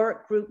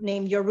folkloric group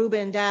named Yoruba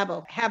and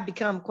Dabo, have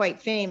become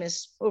quite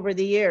famous over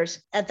the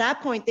years. At that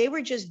point, they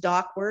were just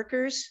dock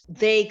workers.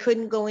 They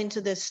couldn't go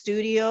into the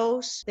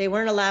studios. They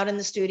weren't allowed in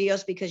the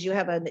studios because you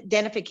have an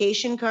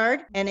identification card.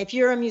 And if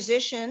you're a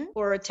musician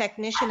or a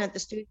technician at the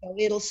studio,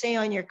 it'll say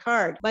on your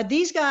card. But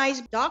these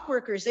guys, dock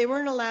workers, they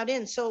weren't allowed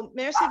in. So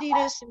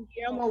Mercedes and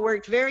Guillermo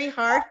worked very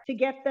hard to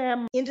get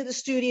them into the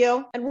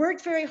studio and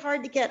worked very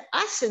hard to get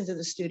us into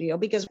the studio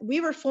because we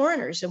were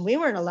foreigners and we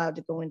weren't allowed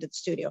to go into the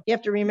studio. You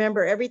have to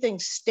remember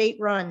everything's state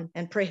run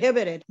and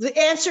prohibited. The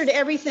answer to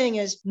everything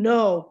is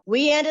no.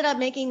 We ended up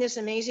making this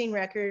amazing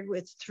record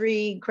with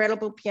 3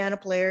 incredible piano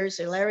players,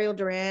 Hilario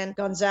Duran,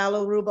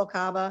 Gonzalo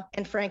Rubalcaba,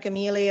 and Frank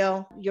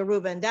Emilio,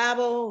 Yoruba and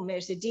Dabo,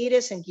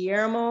 Mercedes, and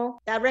Guillermo.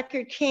 That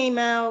record came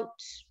out,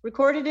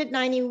 recorded it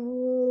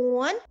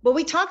 91, but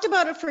we talked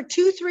about it for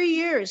 2-3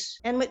 years.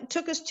 And it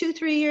took us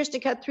 2-3 years to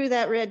cut through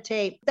that red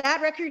tape.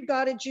 That record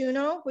got a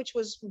JUNO, which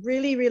was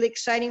really, really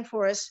exciting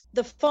for us.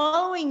 The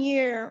following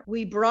year,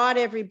 we brought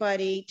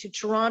everybody to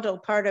Toronto,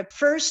 part of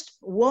first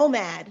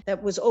WOMAD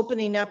that was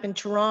opening up in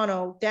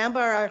Toronto, down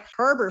by our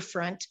harbor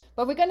front.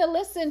 But we're going to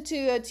listen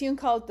to a tune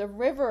called The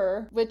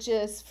River, which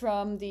is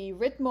from the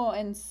Ritmo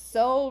and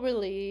Soul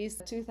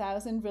release,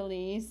 2000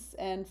 release,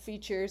 and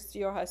features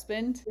your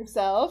husband,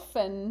 yourself,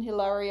 and and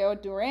Hilario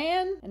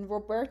Duran, and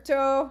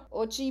Roberto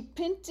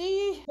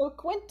Ojipinti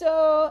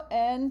Quinto,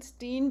 and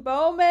Dean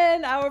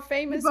Bowman, our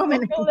famous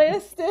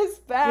vocalist, is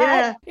back.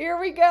 Yeah. Here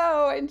we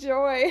go.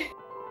 Enjoy.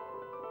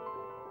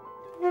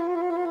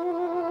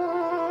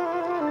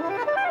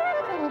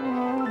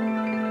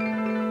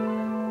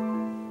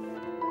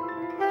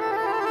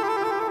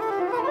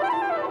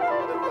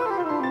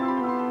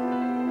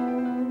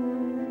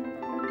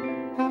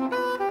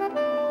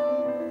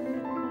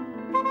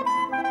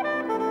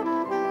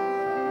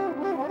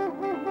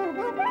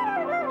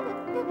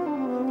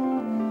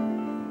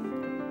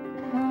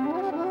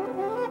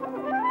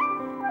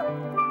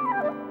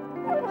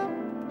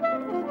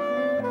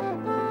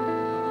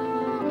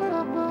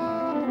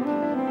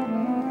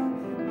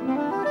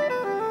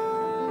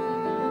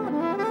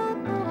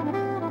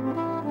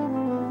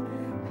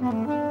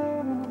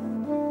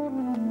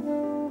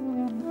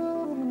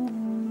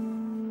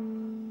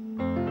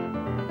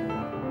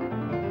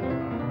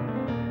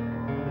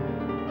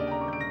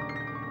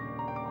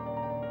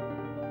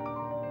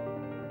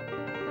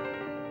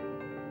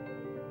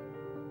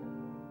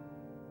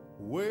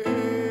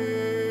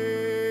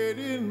 Wade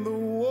in the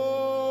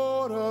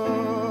water,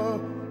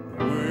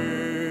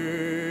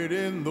 wade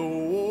in the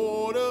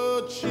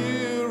water,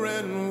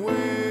 children,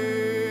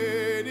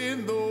 wade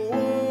in the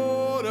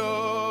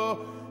water.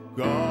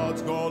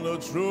 God's gonna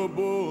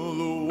trouble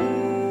the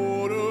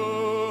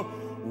water.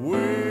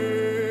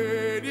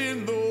 Wade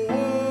in the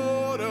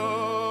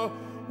water,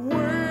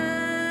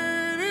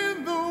 wade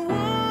in the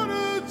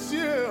water,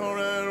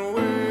 children,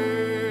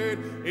 wade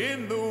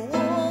in the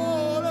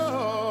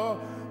water.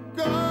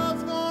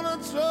 God's gonna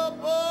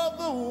trouble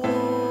the water.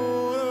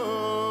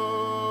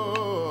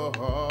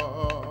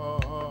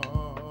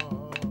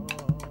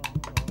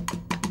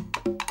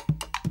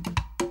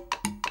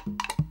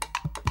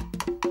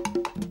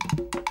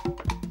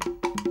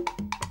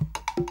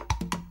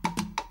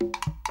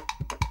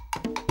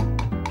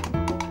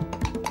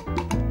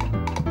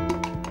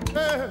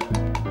 Hey.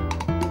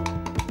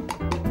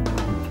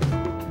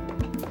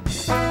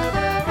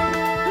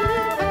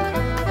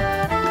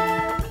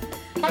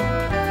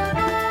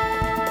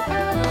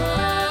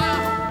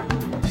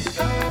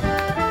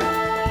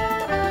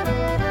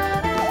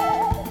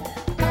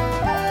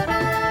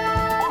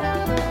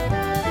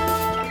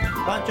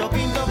 Pancho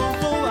Quinto con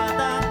su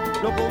bata,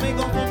 lo comí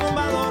con su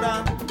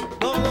tumbadora,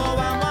 todos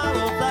vamos a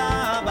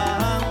gozar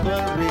bajando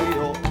el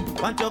río.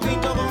 Pancho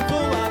Quinto con su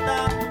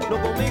bata, lo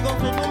comí con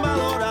su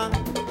tumbadora,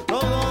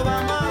 todos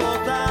vamos a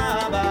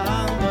gozar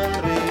bajando el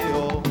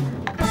río.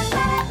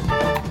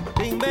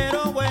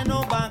 Timbero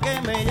bueno pa'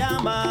 que me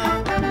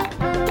llama,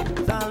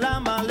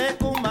 salam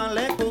aleikum,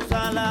 aleikum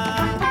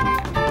salam.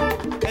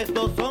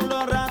 Estos son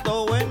los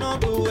ratos buenos,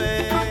 tú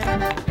ves.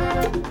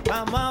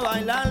 Vamos a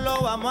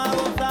bailarlo, vamos a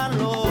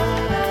gozarlo.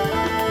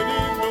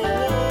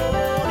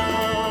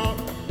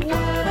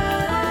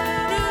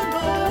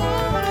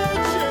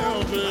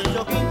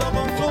 Pancho Quinto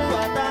con su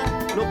bata,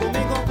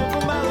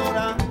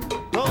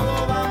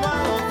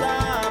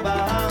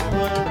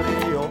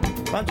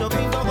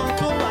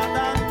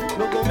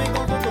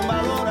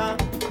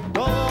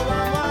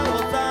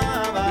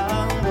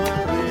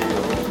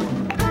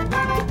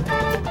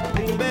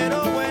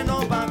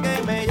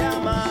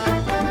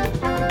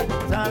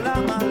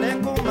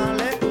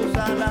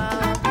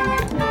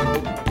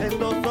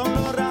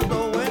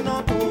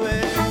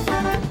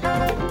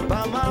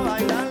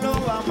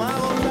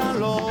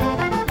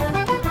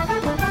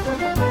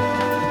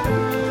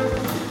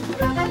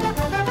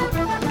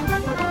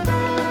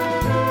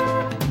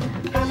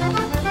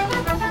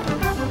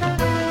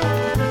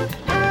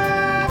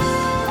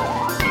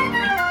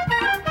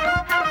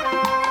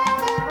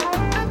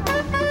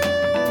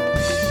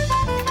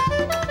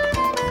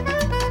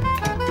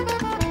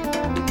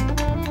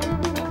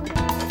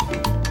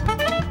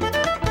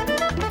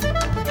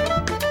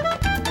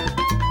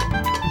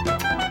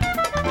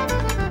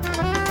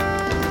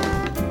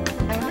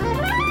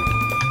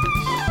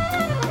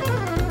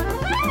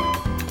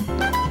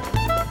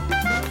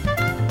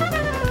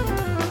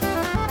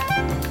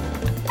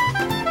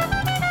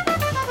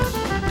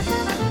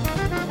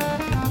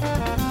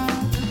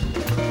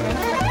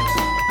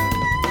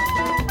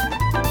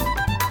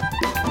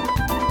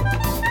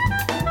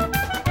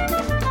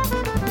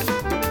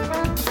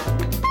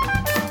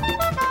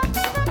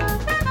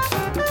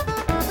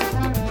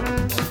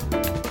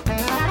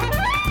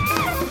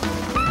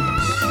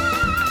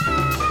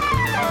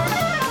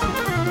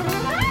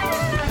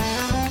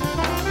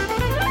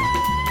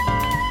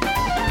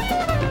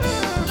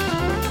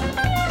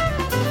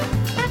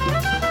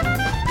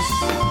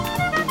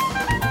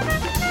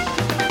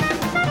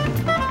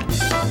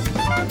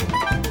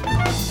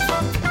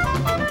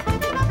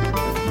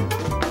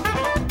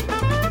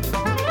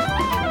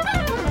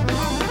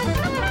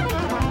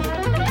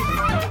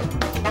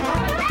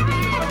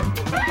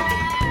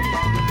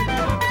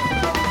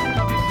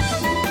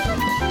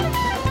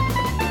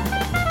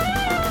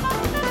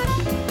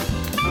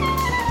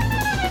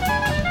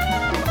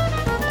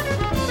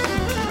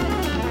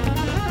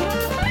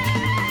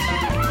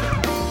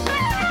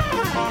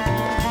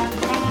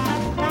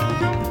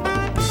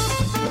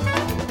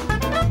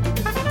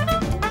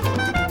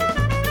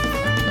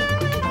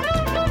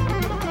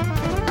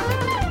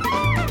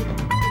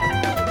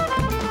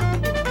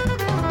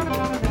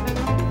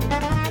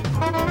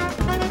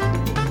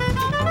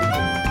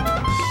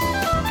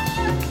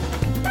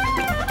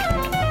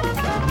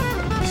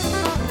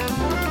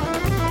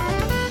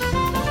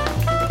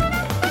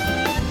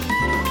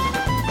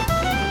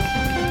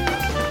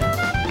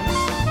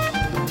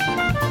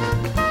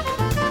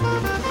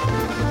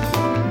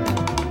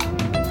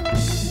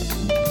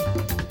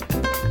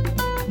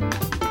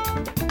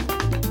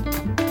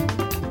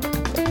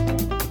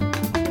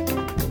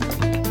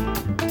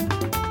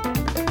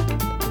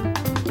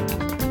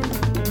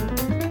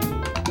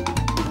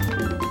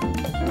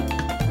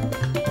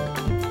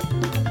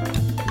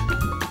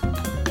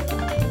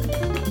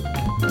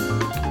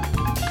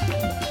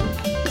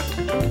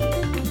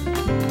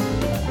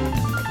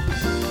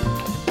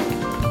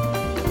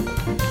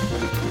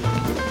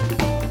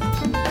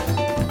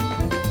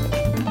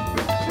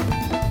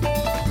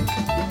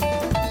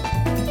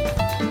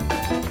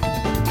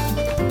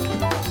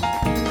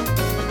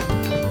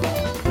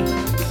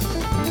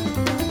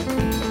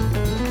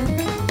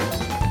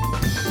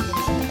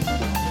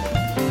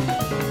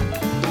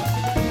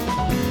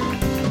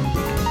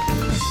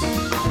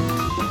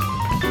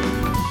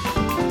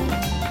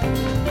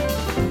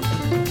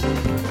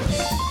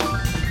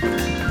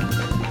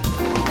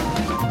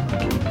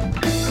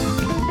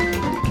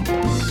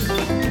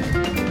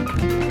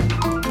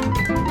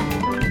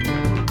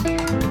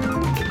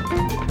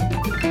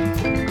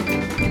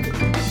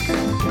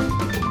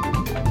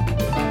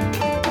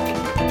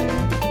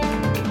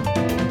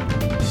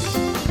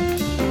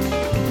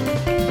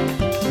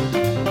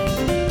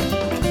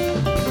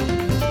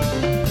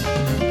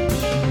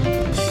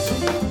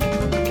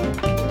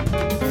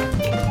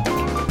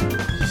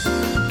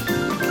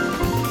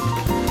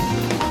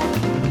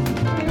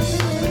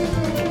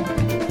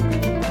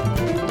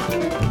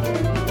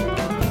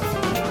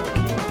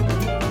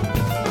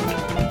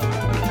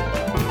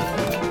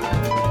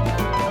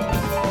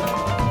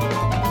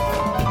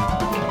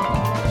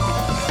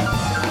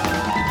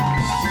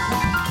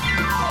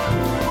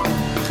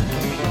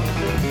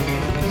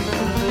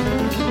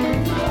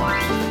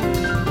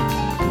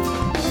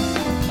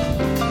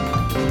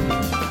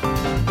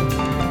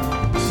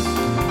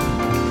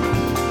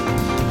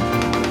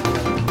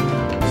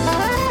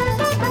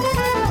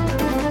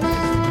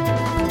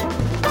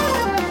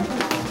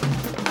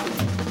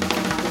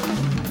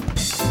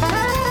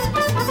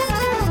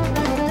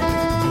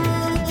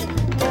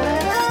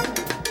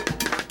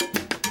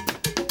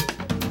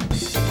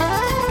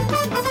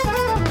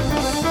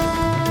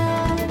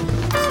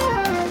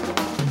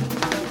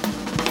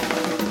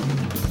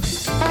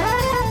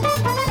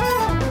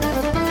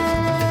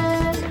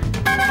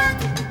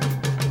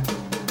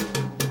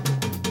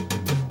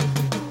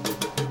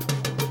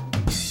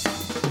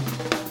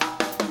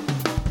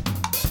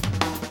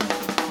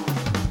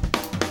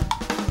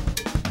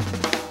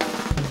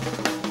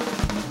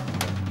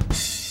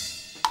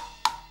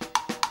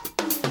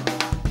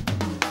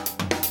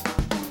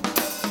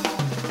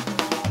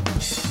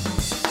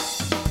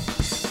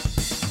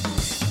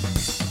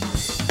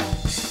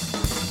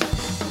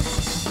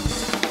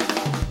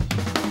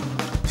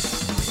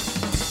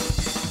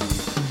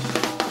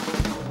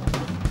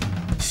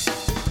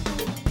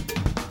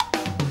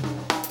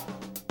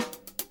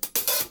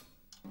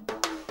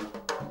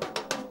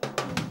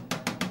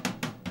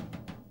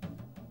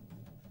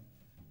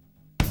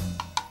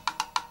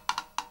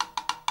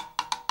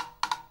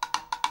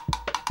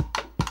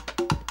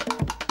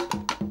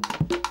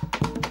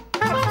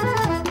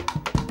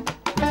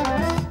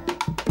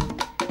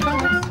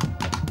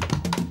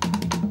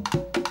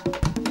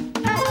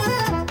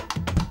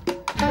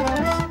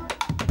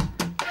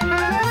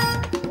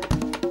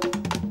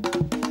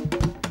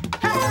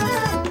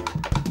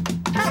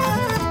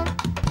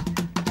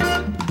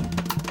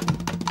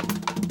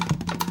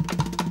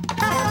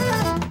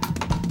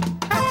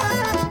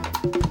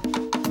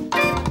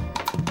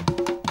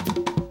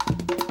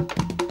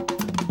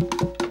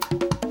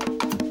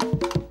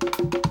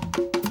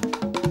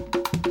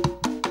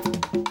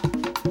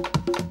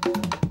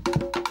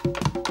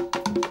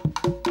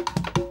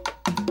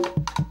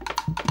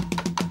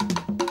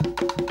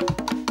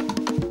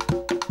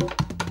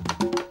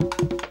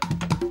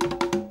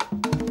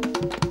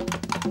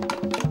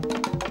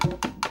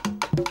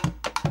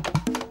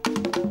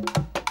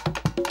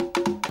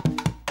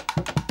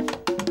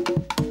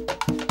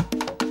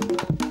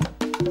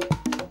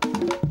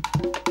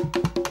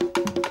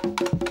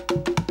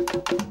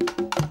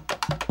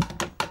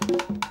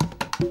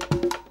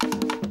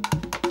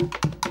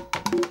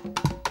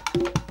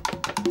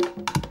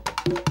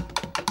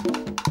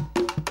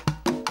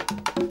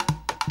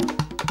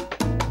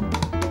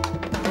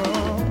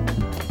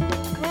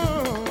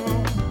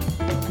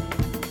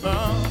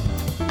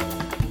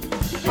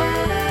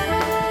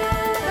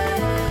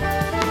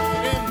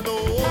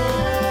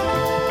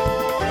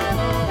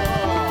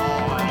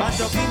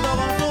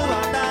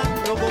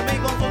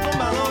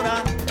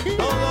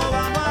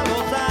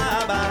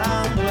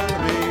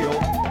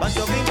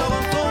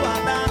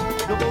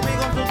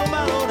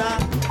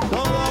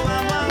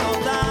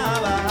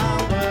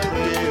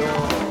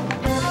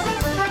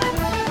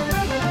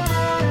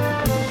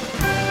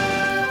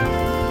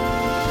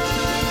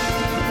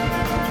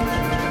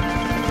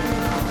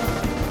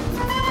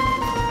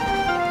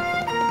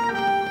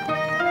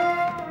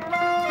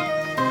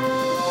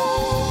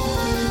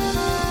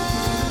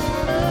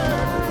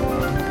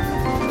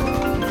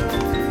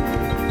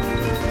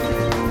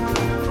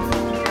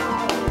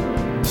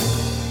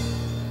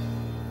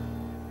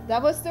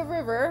 That was The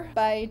River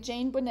by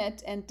Jane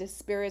Bunnett and the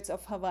Spirits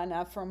of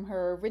Havana from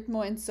her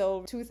Ritmo and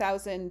Soul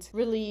 2000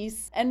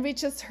 release. And we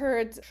just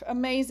heard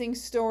amazing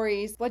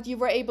stories, what you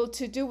were able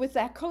to do with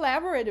that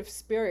collaborative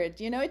spirit.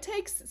 You know, it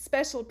takes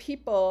special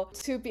people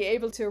to be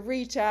able to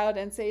reach out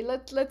and say,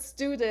 let's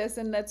do this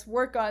and let's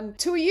work on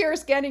 2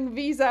 years getting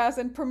visas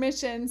and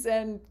permissions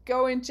and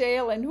go in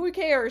jail, and who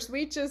cares?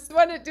 We just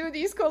want to do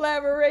these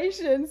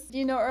collaborations.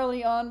 You know,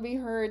 early on we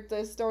heard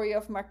the story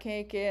of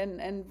Maqueque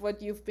and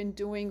what you've been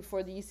doing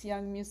for these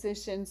young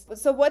musicians.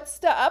 So what's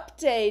the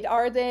update?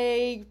 Are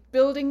they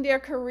building their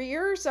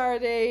careers? Are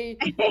they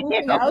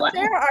moving out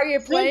there? Are you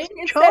playing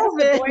instead of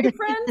the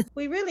boyfriend?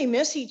 We really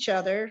miss each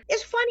other.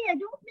 It's funny, I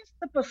don't miss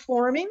the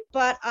performing,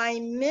 but I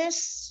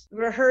miss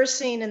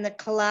rehearsing and the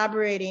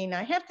collaborating.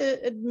 I have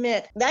to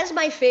admit, that's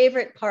my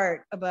favorite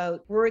part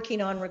about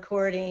working on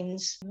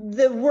recordings,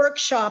 the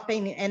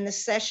workshopping and the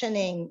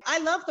sessioning. I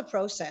love the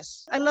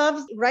process. I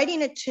love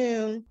writing a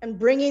tune and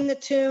bringing the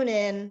tune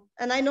in.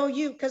 And I know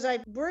you, because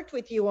I've worked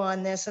with you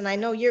on this, and I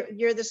know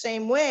you're the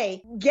same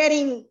way,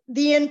 getting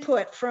the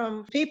input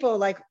from people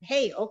like,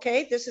 hey,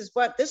 okay, this is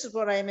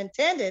what I am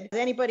intended.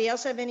 Does anybody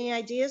else have any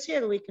ideas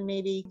here that we can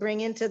maybe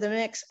bring into the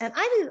mix? And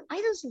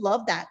I just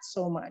love that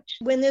so much.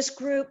 When this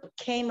group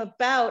came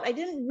about, I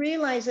didn't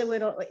realize it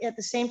would at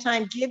the same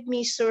time give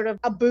me sort of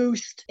a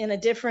boost in a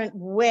different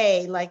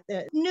way, like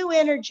the new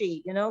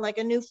energy, you know, like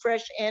a new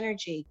fresh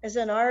energy. As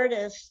an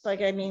artist,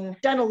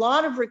 done a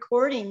lot of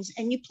recordings,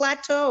 and you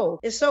plateau.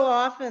 It's so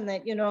often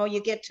that, you know,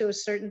 you get to a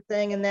certain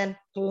thing and then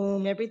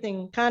boom,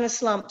 everything kind of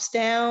slumps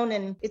down,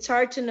 and it's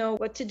hard to know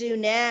what to do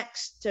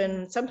next,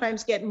 and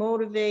sometimes get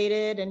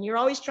motivated, and you're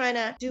always trying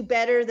to do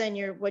better than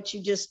what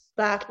you just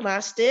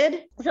last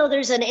did. So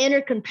there's an inner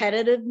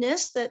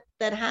competitiveness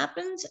that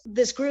happens.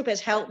 This group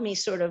has helped me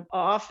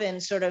often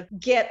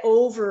get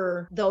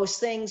over those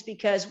things,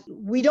 because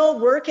we don't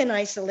work in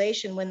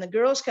isolation. When the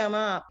girls come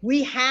up,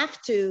 we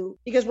have to,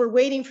 because we're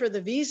waiting for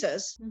the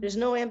visas. There's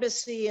no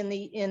embassy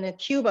in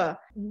Cuba.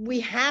 We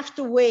have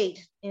to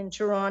wait in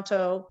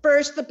Toronto.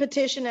 First, the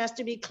petition has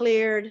to be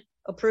cleared,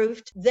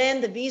 approved. Then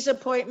the visa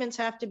appointments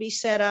have to be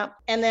set up.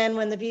 And then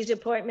when the visa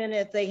appointment,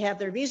 if they have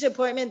their visa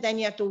appointment, then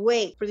you have to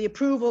wait for the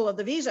approval of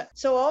the visa.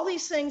 So all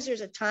these things,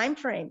 there's a time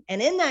frame.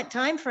 And in that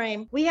time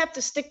frame, we have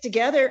to stick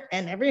together,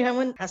 and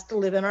everyone has to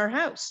live in our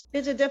house.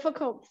 It's a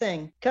difficult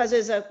thing because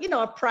there's a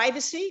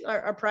privacy,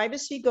 our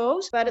privacy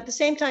goes, but at the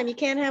same time, you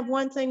can't have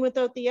one thing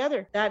without the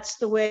other. That's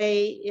the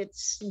way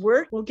it's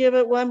worked. We'll give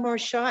it one more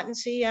shot and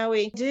see how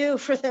we do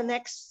for the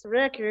next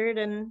record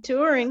and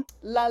touring.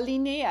 La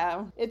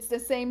Linea. It's the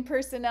same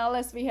personnel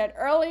as we had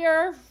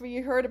earlier. We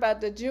heard about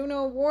the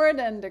JUNO Award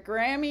and the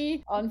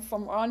Grammy on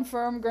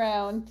firm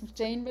ground.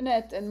 Jane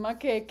Bunnett and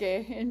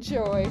Maqueque.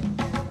 Enjoy.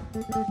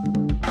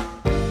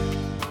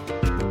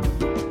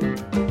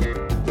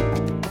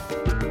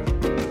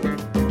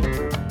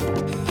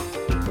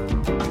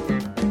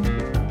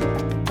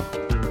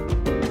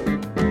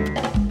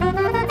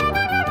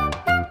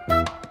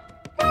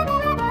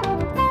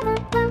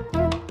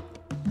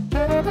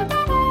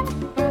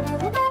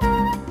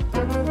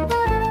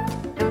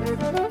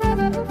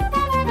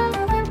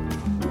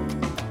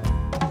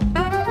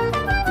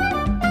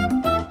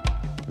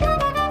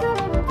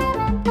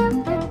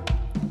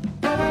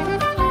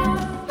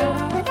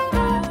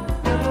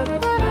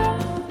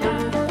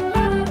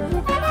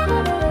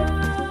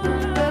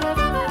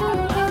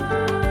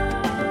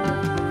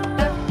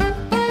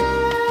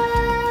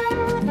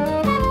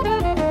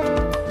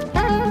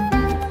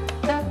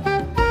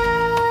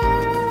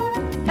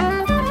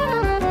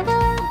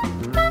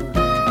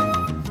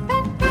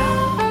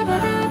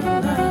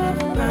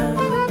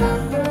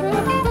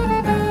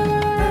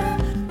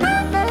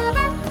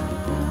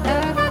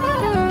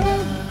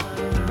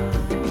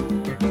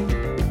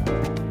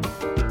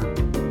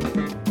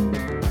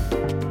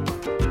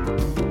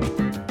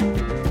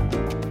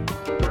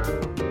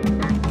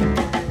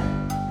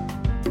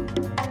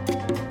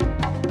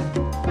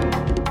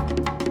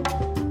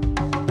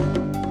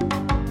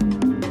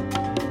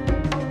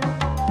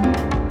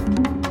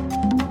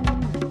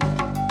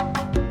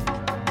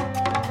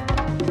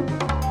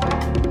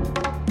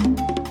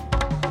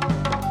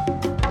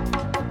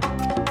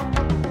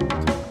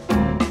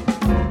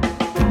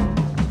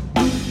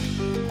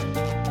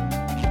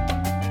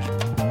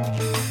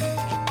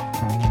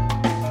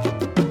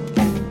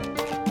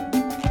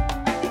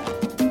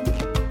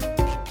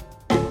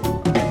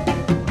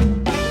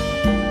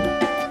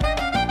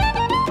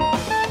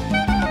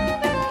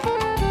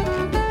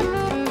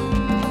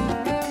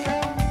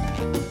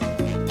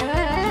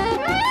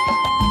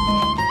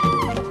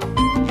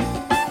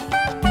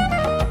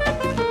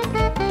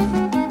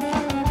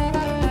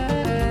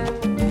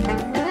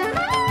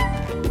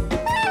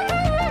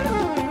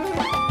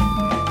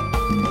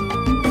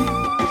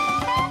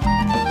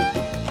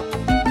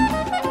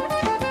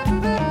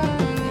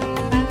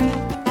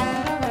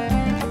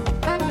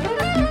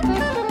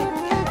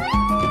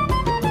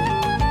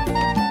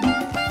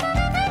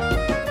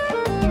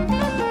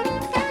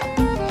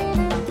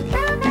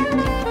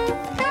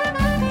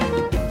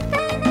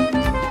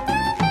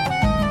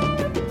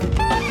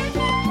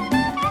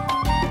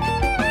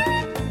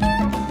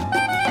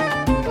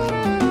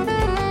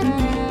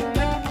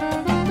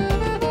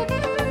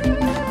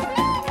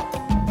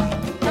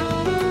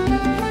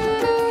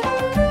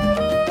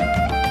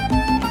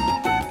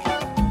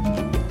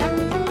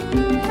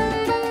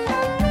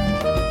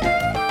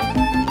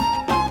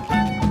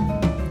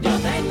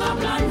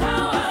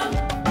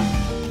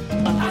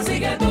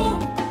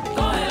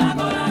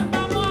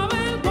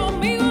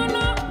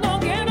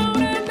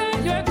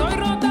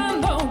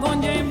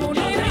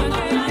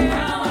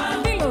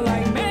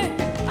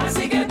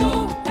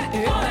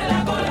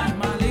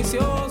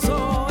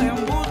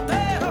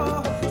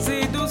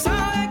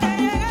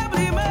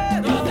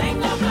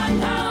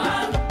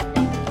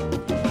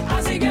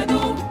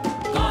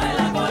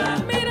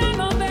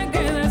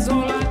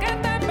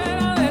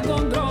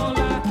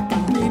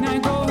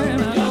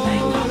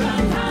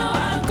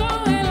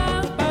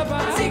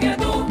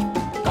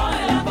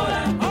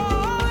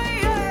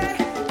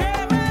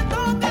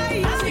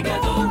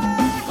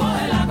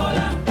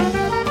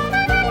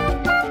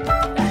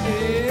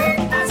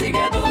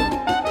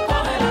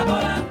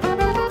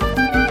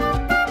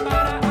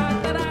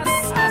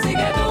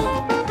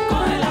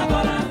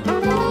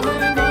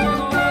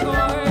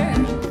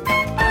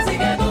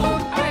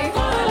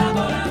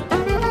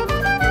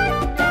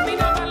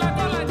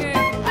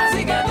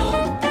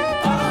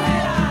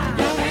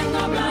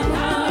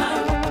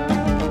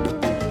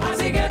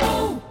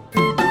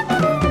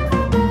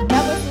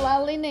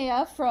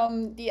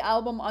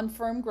 album On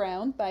Firm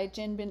Ground by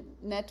Jane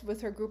Bunnett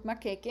with her group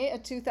Maqueque, a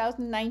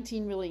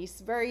 2019 release,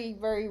 very,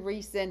 very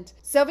recent.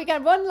 So we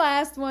got one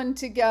last one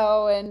to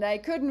go, and I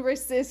couldn't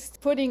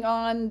resist putting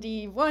on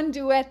the one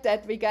duet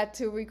that we got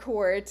to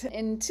record.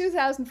 In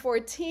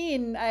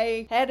 2014,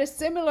 I had a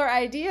similar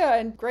idea,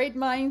 and great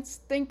minds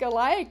think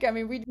alike. I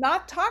mean, we'd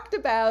not talked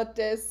about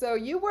this, so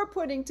you were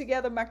putting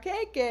together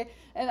Maqueque,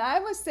 and I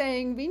was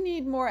saying we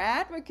need more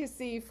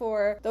advocacy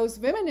for those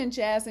women in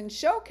jazz and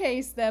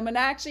showcase them. And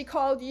I actually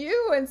called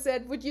you and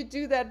said, would you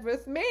do that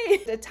with me?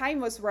 The time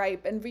was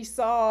ripe, and we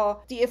saw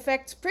the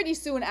effects pretty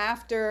soon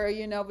after,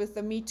 you know, with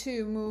the Me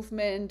Too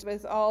movement,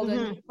 with all the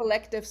new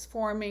collectives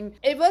forming.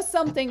 It was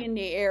something in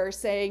the air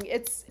saying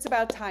it's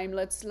about time.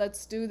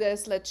 Let's do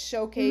this. Let's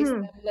showcase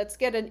them. Let's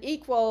get an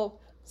equal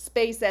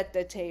space at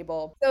the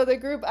table. So the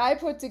group I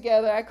put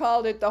together, I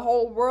called it The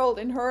Whole World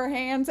in Her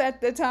Hands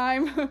at the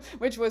time,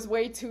 which was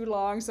way too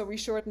long, so we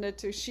shortened it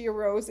to She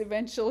Rose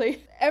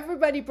eventually.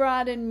 Everybody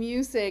brought in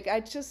music. I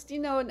just, you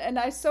know, and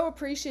I so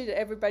appreciated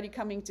everybody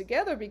coming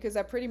together because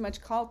I pretty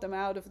much called them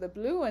out of the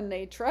blue and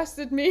they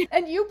trusted me.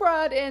 And you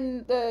brought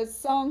in the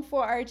song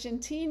for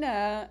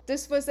Argentina.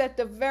 This was at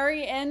the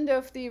very end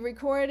of the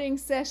recording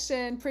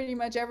session. Pretty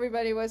much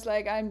everybody was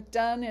like, I'm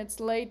done, it's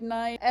late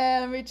night.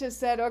 And we just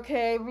said,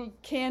 okay, we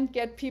can't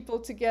get people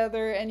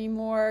together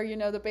anymore. You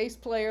know, the bass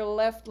player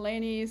left,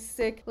 Laney's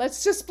sick.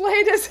 Let's just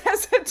play this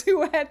as a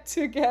duet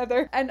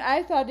together. And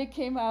I thought it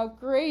came out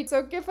great.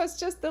 So give us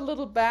just a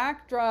little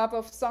backdrop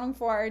of Song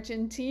for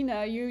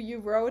Argentina. You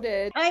wrote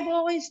it. I've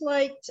always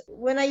liked,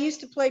 when I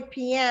used to play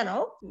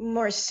piano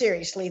more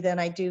seriously than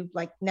I do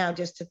like now,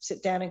 just to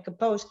sit down and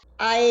compose,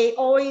 I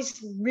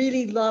always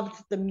really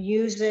loved the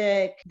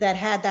music that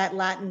had that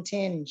Latin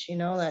tinge, you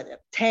know,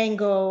 that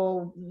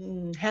tango,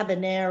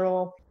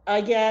 habanero.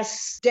 I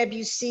guess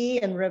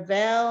Debussy and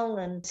Ravel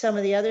and some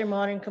of the other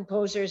modern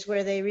composers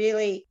where they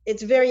really,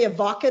 it's very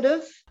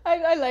evocative.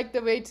 I like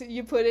the way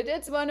you put it.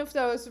 It's one of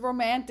those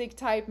romantic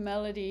type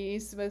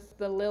melodies with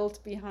the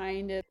lilt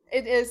behind it.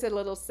 It is a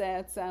little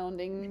sad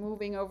sounding,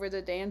 moving over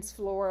the dance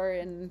floor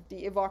in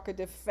the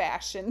evocative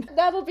fashion.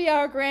 That'll be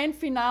our grand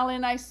finale,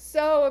 and I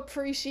so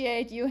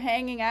appreciate you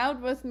hanging out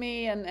with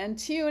me and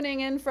tuning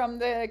in from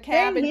the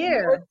cabin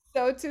here,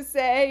 so to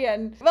say.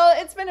 And well,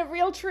 it's been a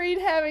real treat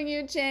having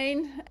you,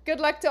 Jane. Good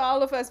luck to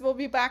all of us. We'll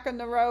be back on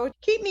the road.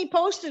 Keep me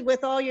posted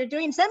with all you're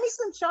doing. Send me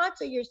some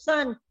shots of your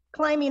son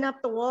climbing up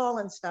the wall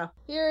and stuff.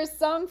 Here's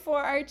Song for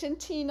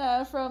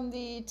Argentina from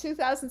the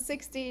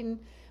 2016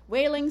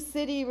 Whaling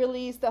City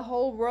release, The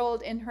Whole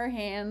World in Her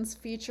Hands,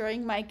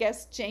 featuring my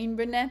guest Jane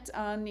Bunnett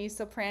on the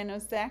soprano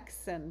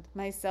sax and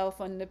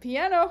myself on the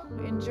piano.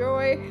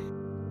 Enjoy.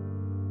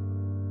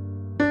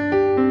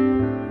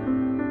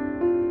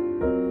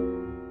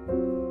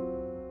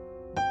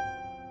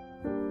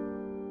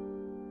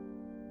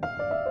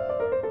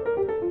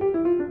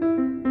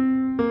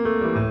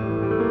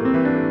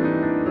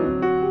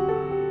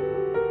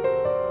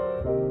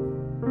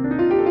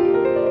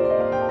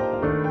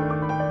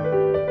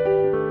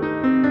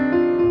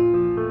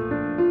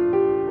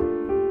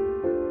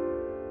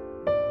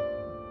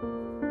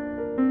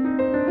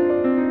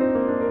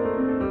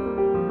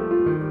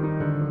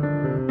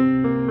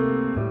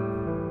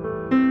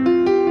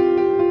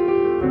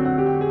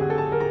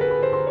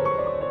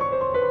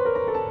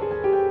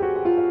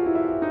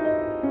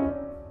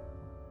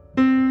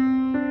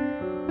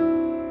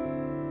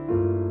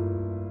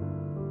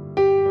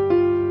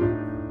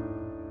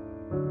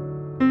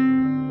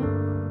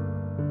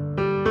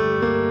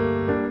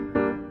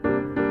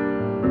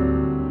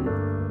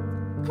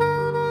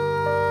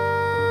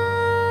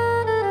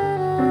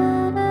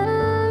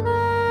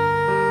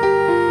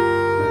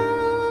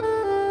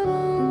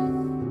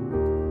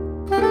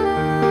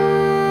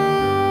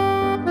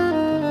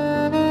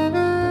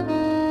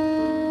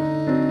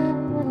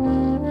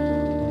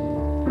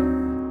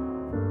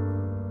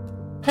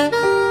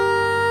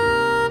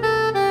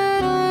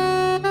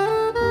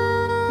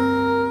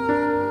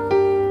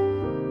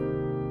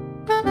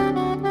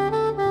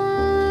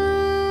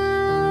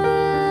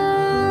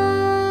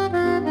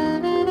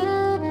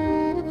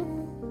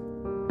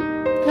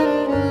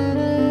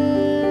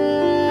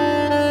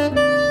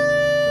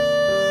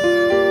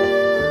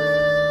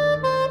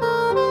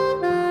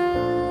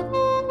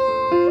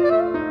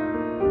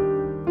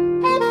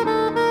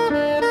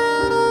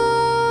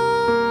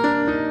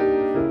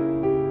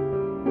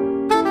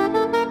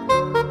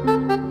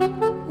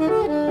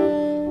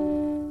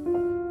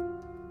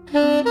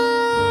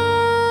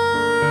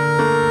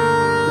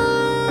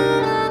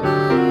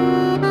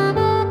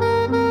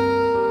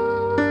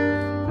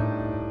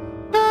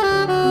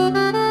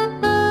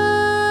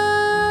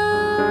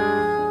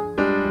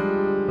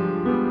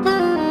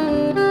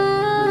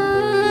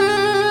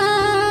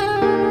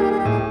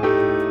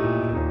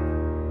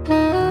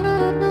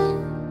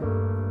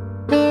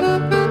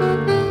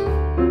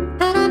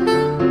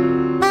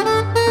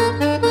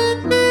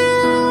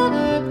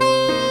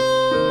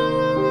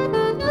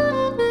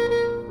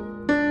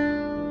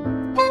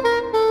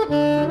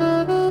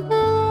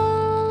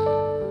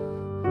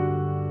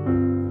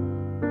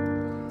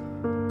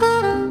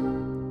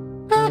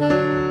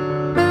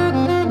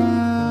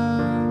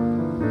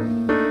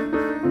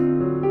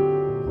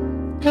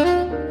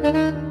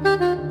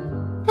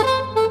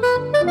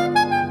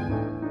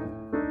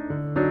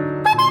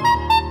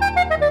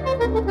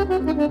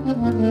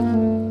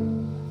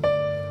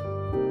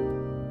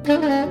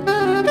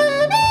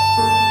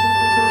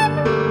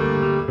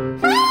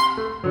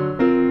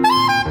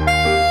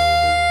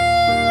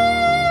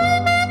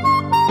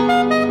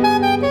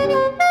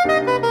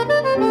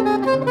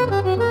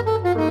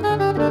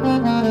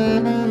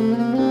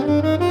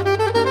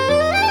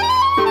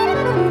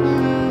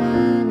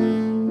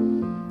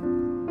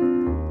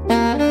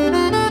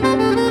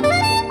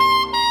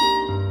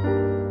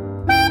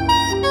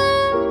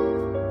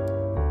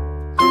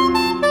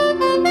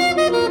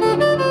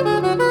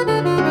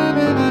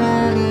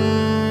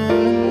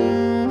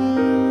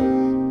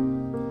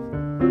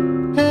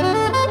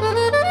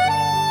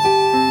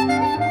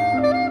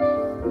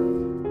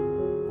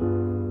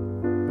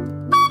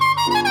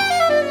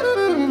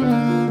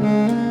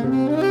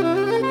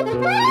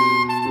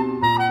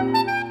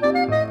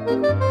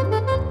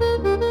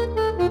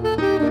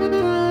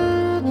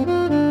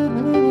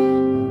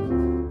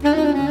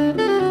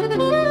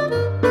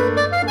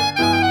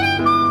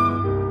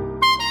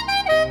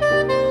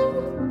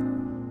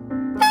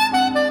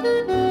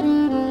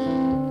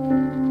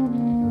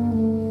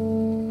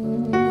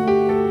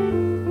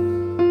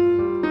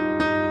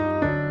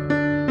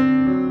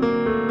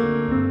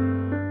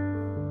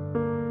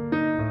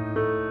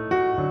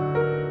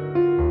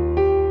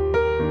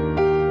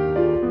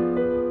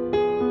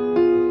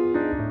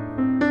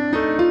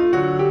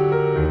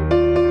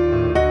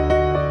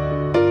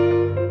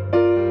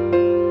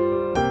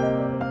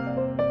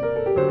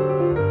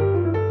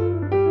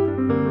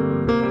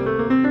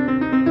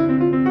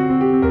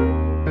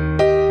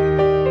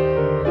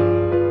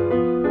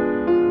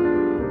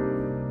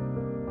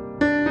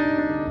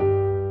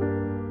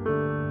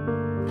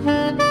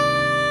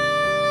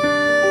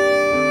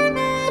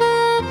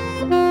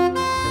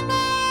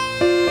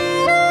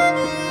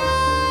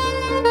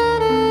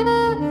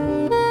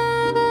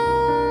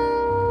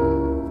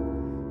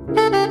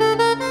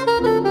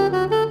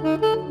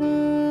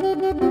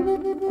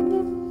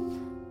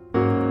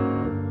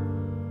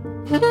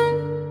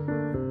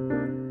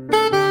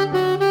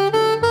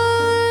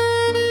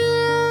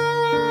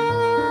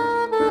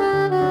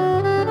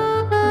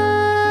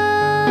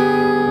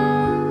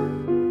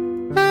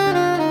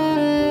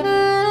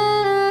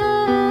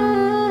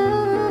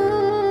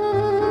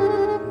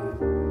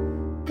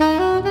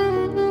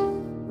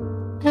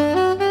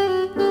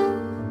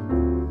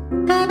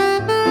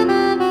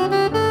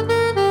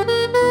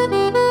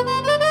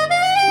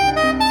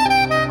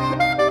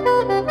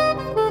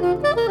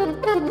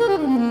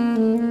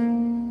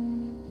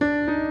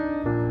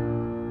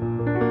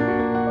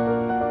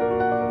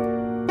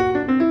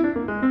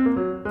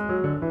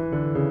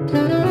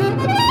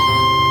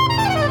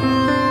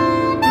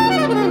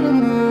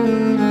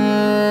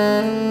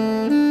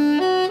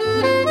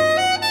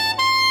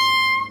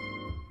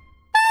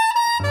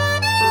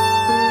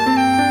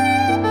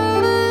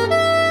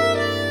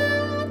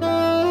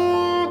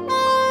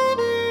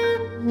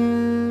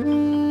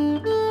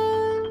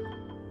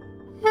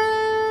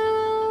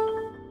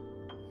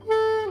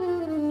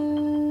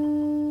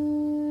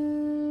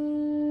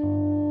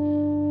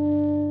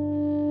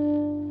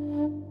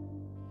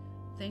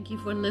 Thank you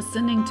for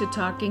listening to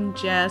Talking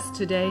Jazz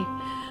today.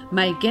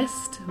 My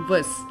guest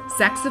was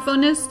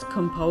saxophonist,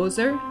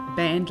 composer,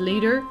 band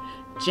leader,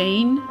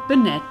 Jane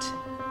Bunnett.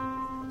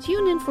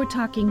 Tune in for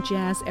Talking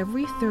Jazz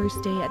every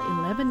Thursday at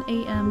 11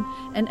 a.m.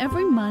 and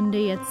every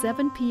Monday at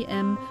 7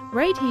 p.m.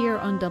 right here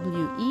on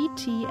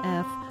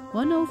WETF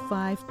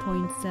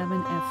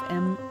 105.7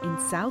 FM in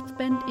South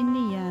Bend,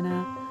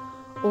 Indiana,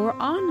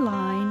 or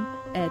online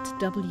at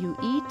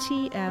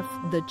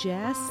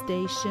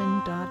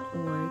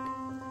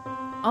WETFthejazzstation.org.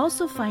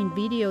 Also find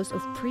videos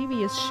of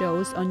previous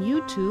shows on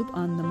YouTube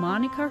on the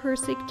Monika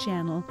Herzig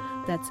channel.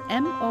 That's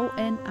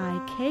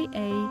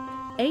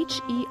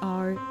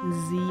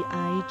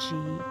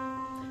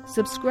MonikaHerzig.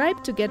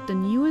 Subscribe to get the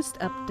newest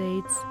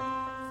updates.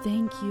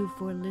 Thank you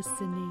for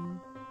listening.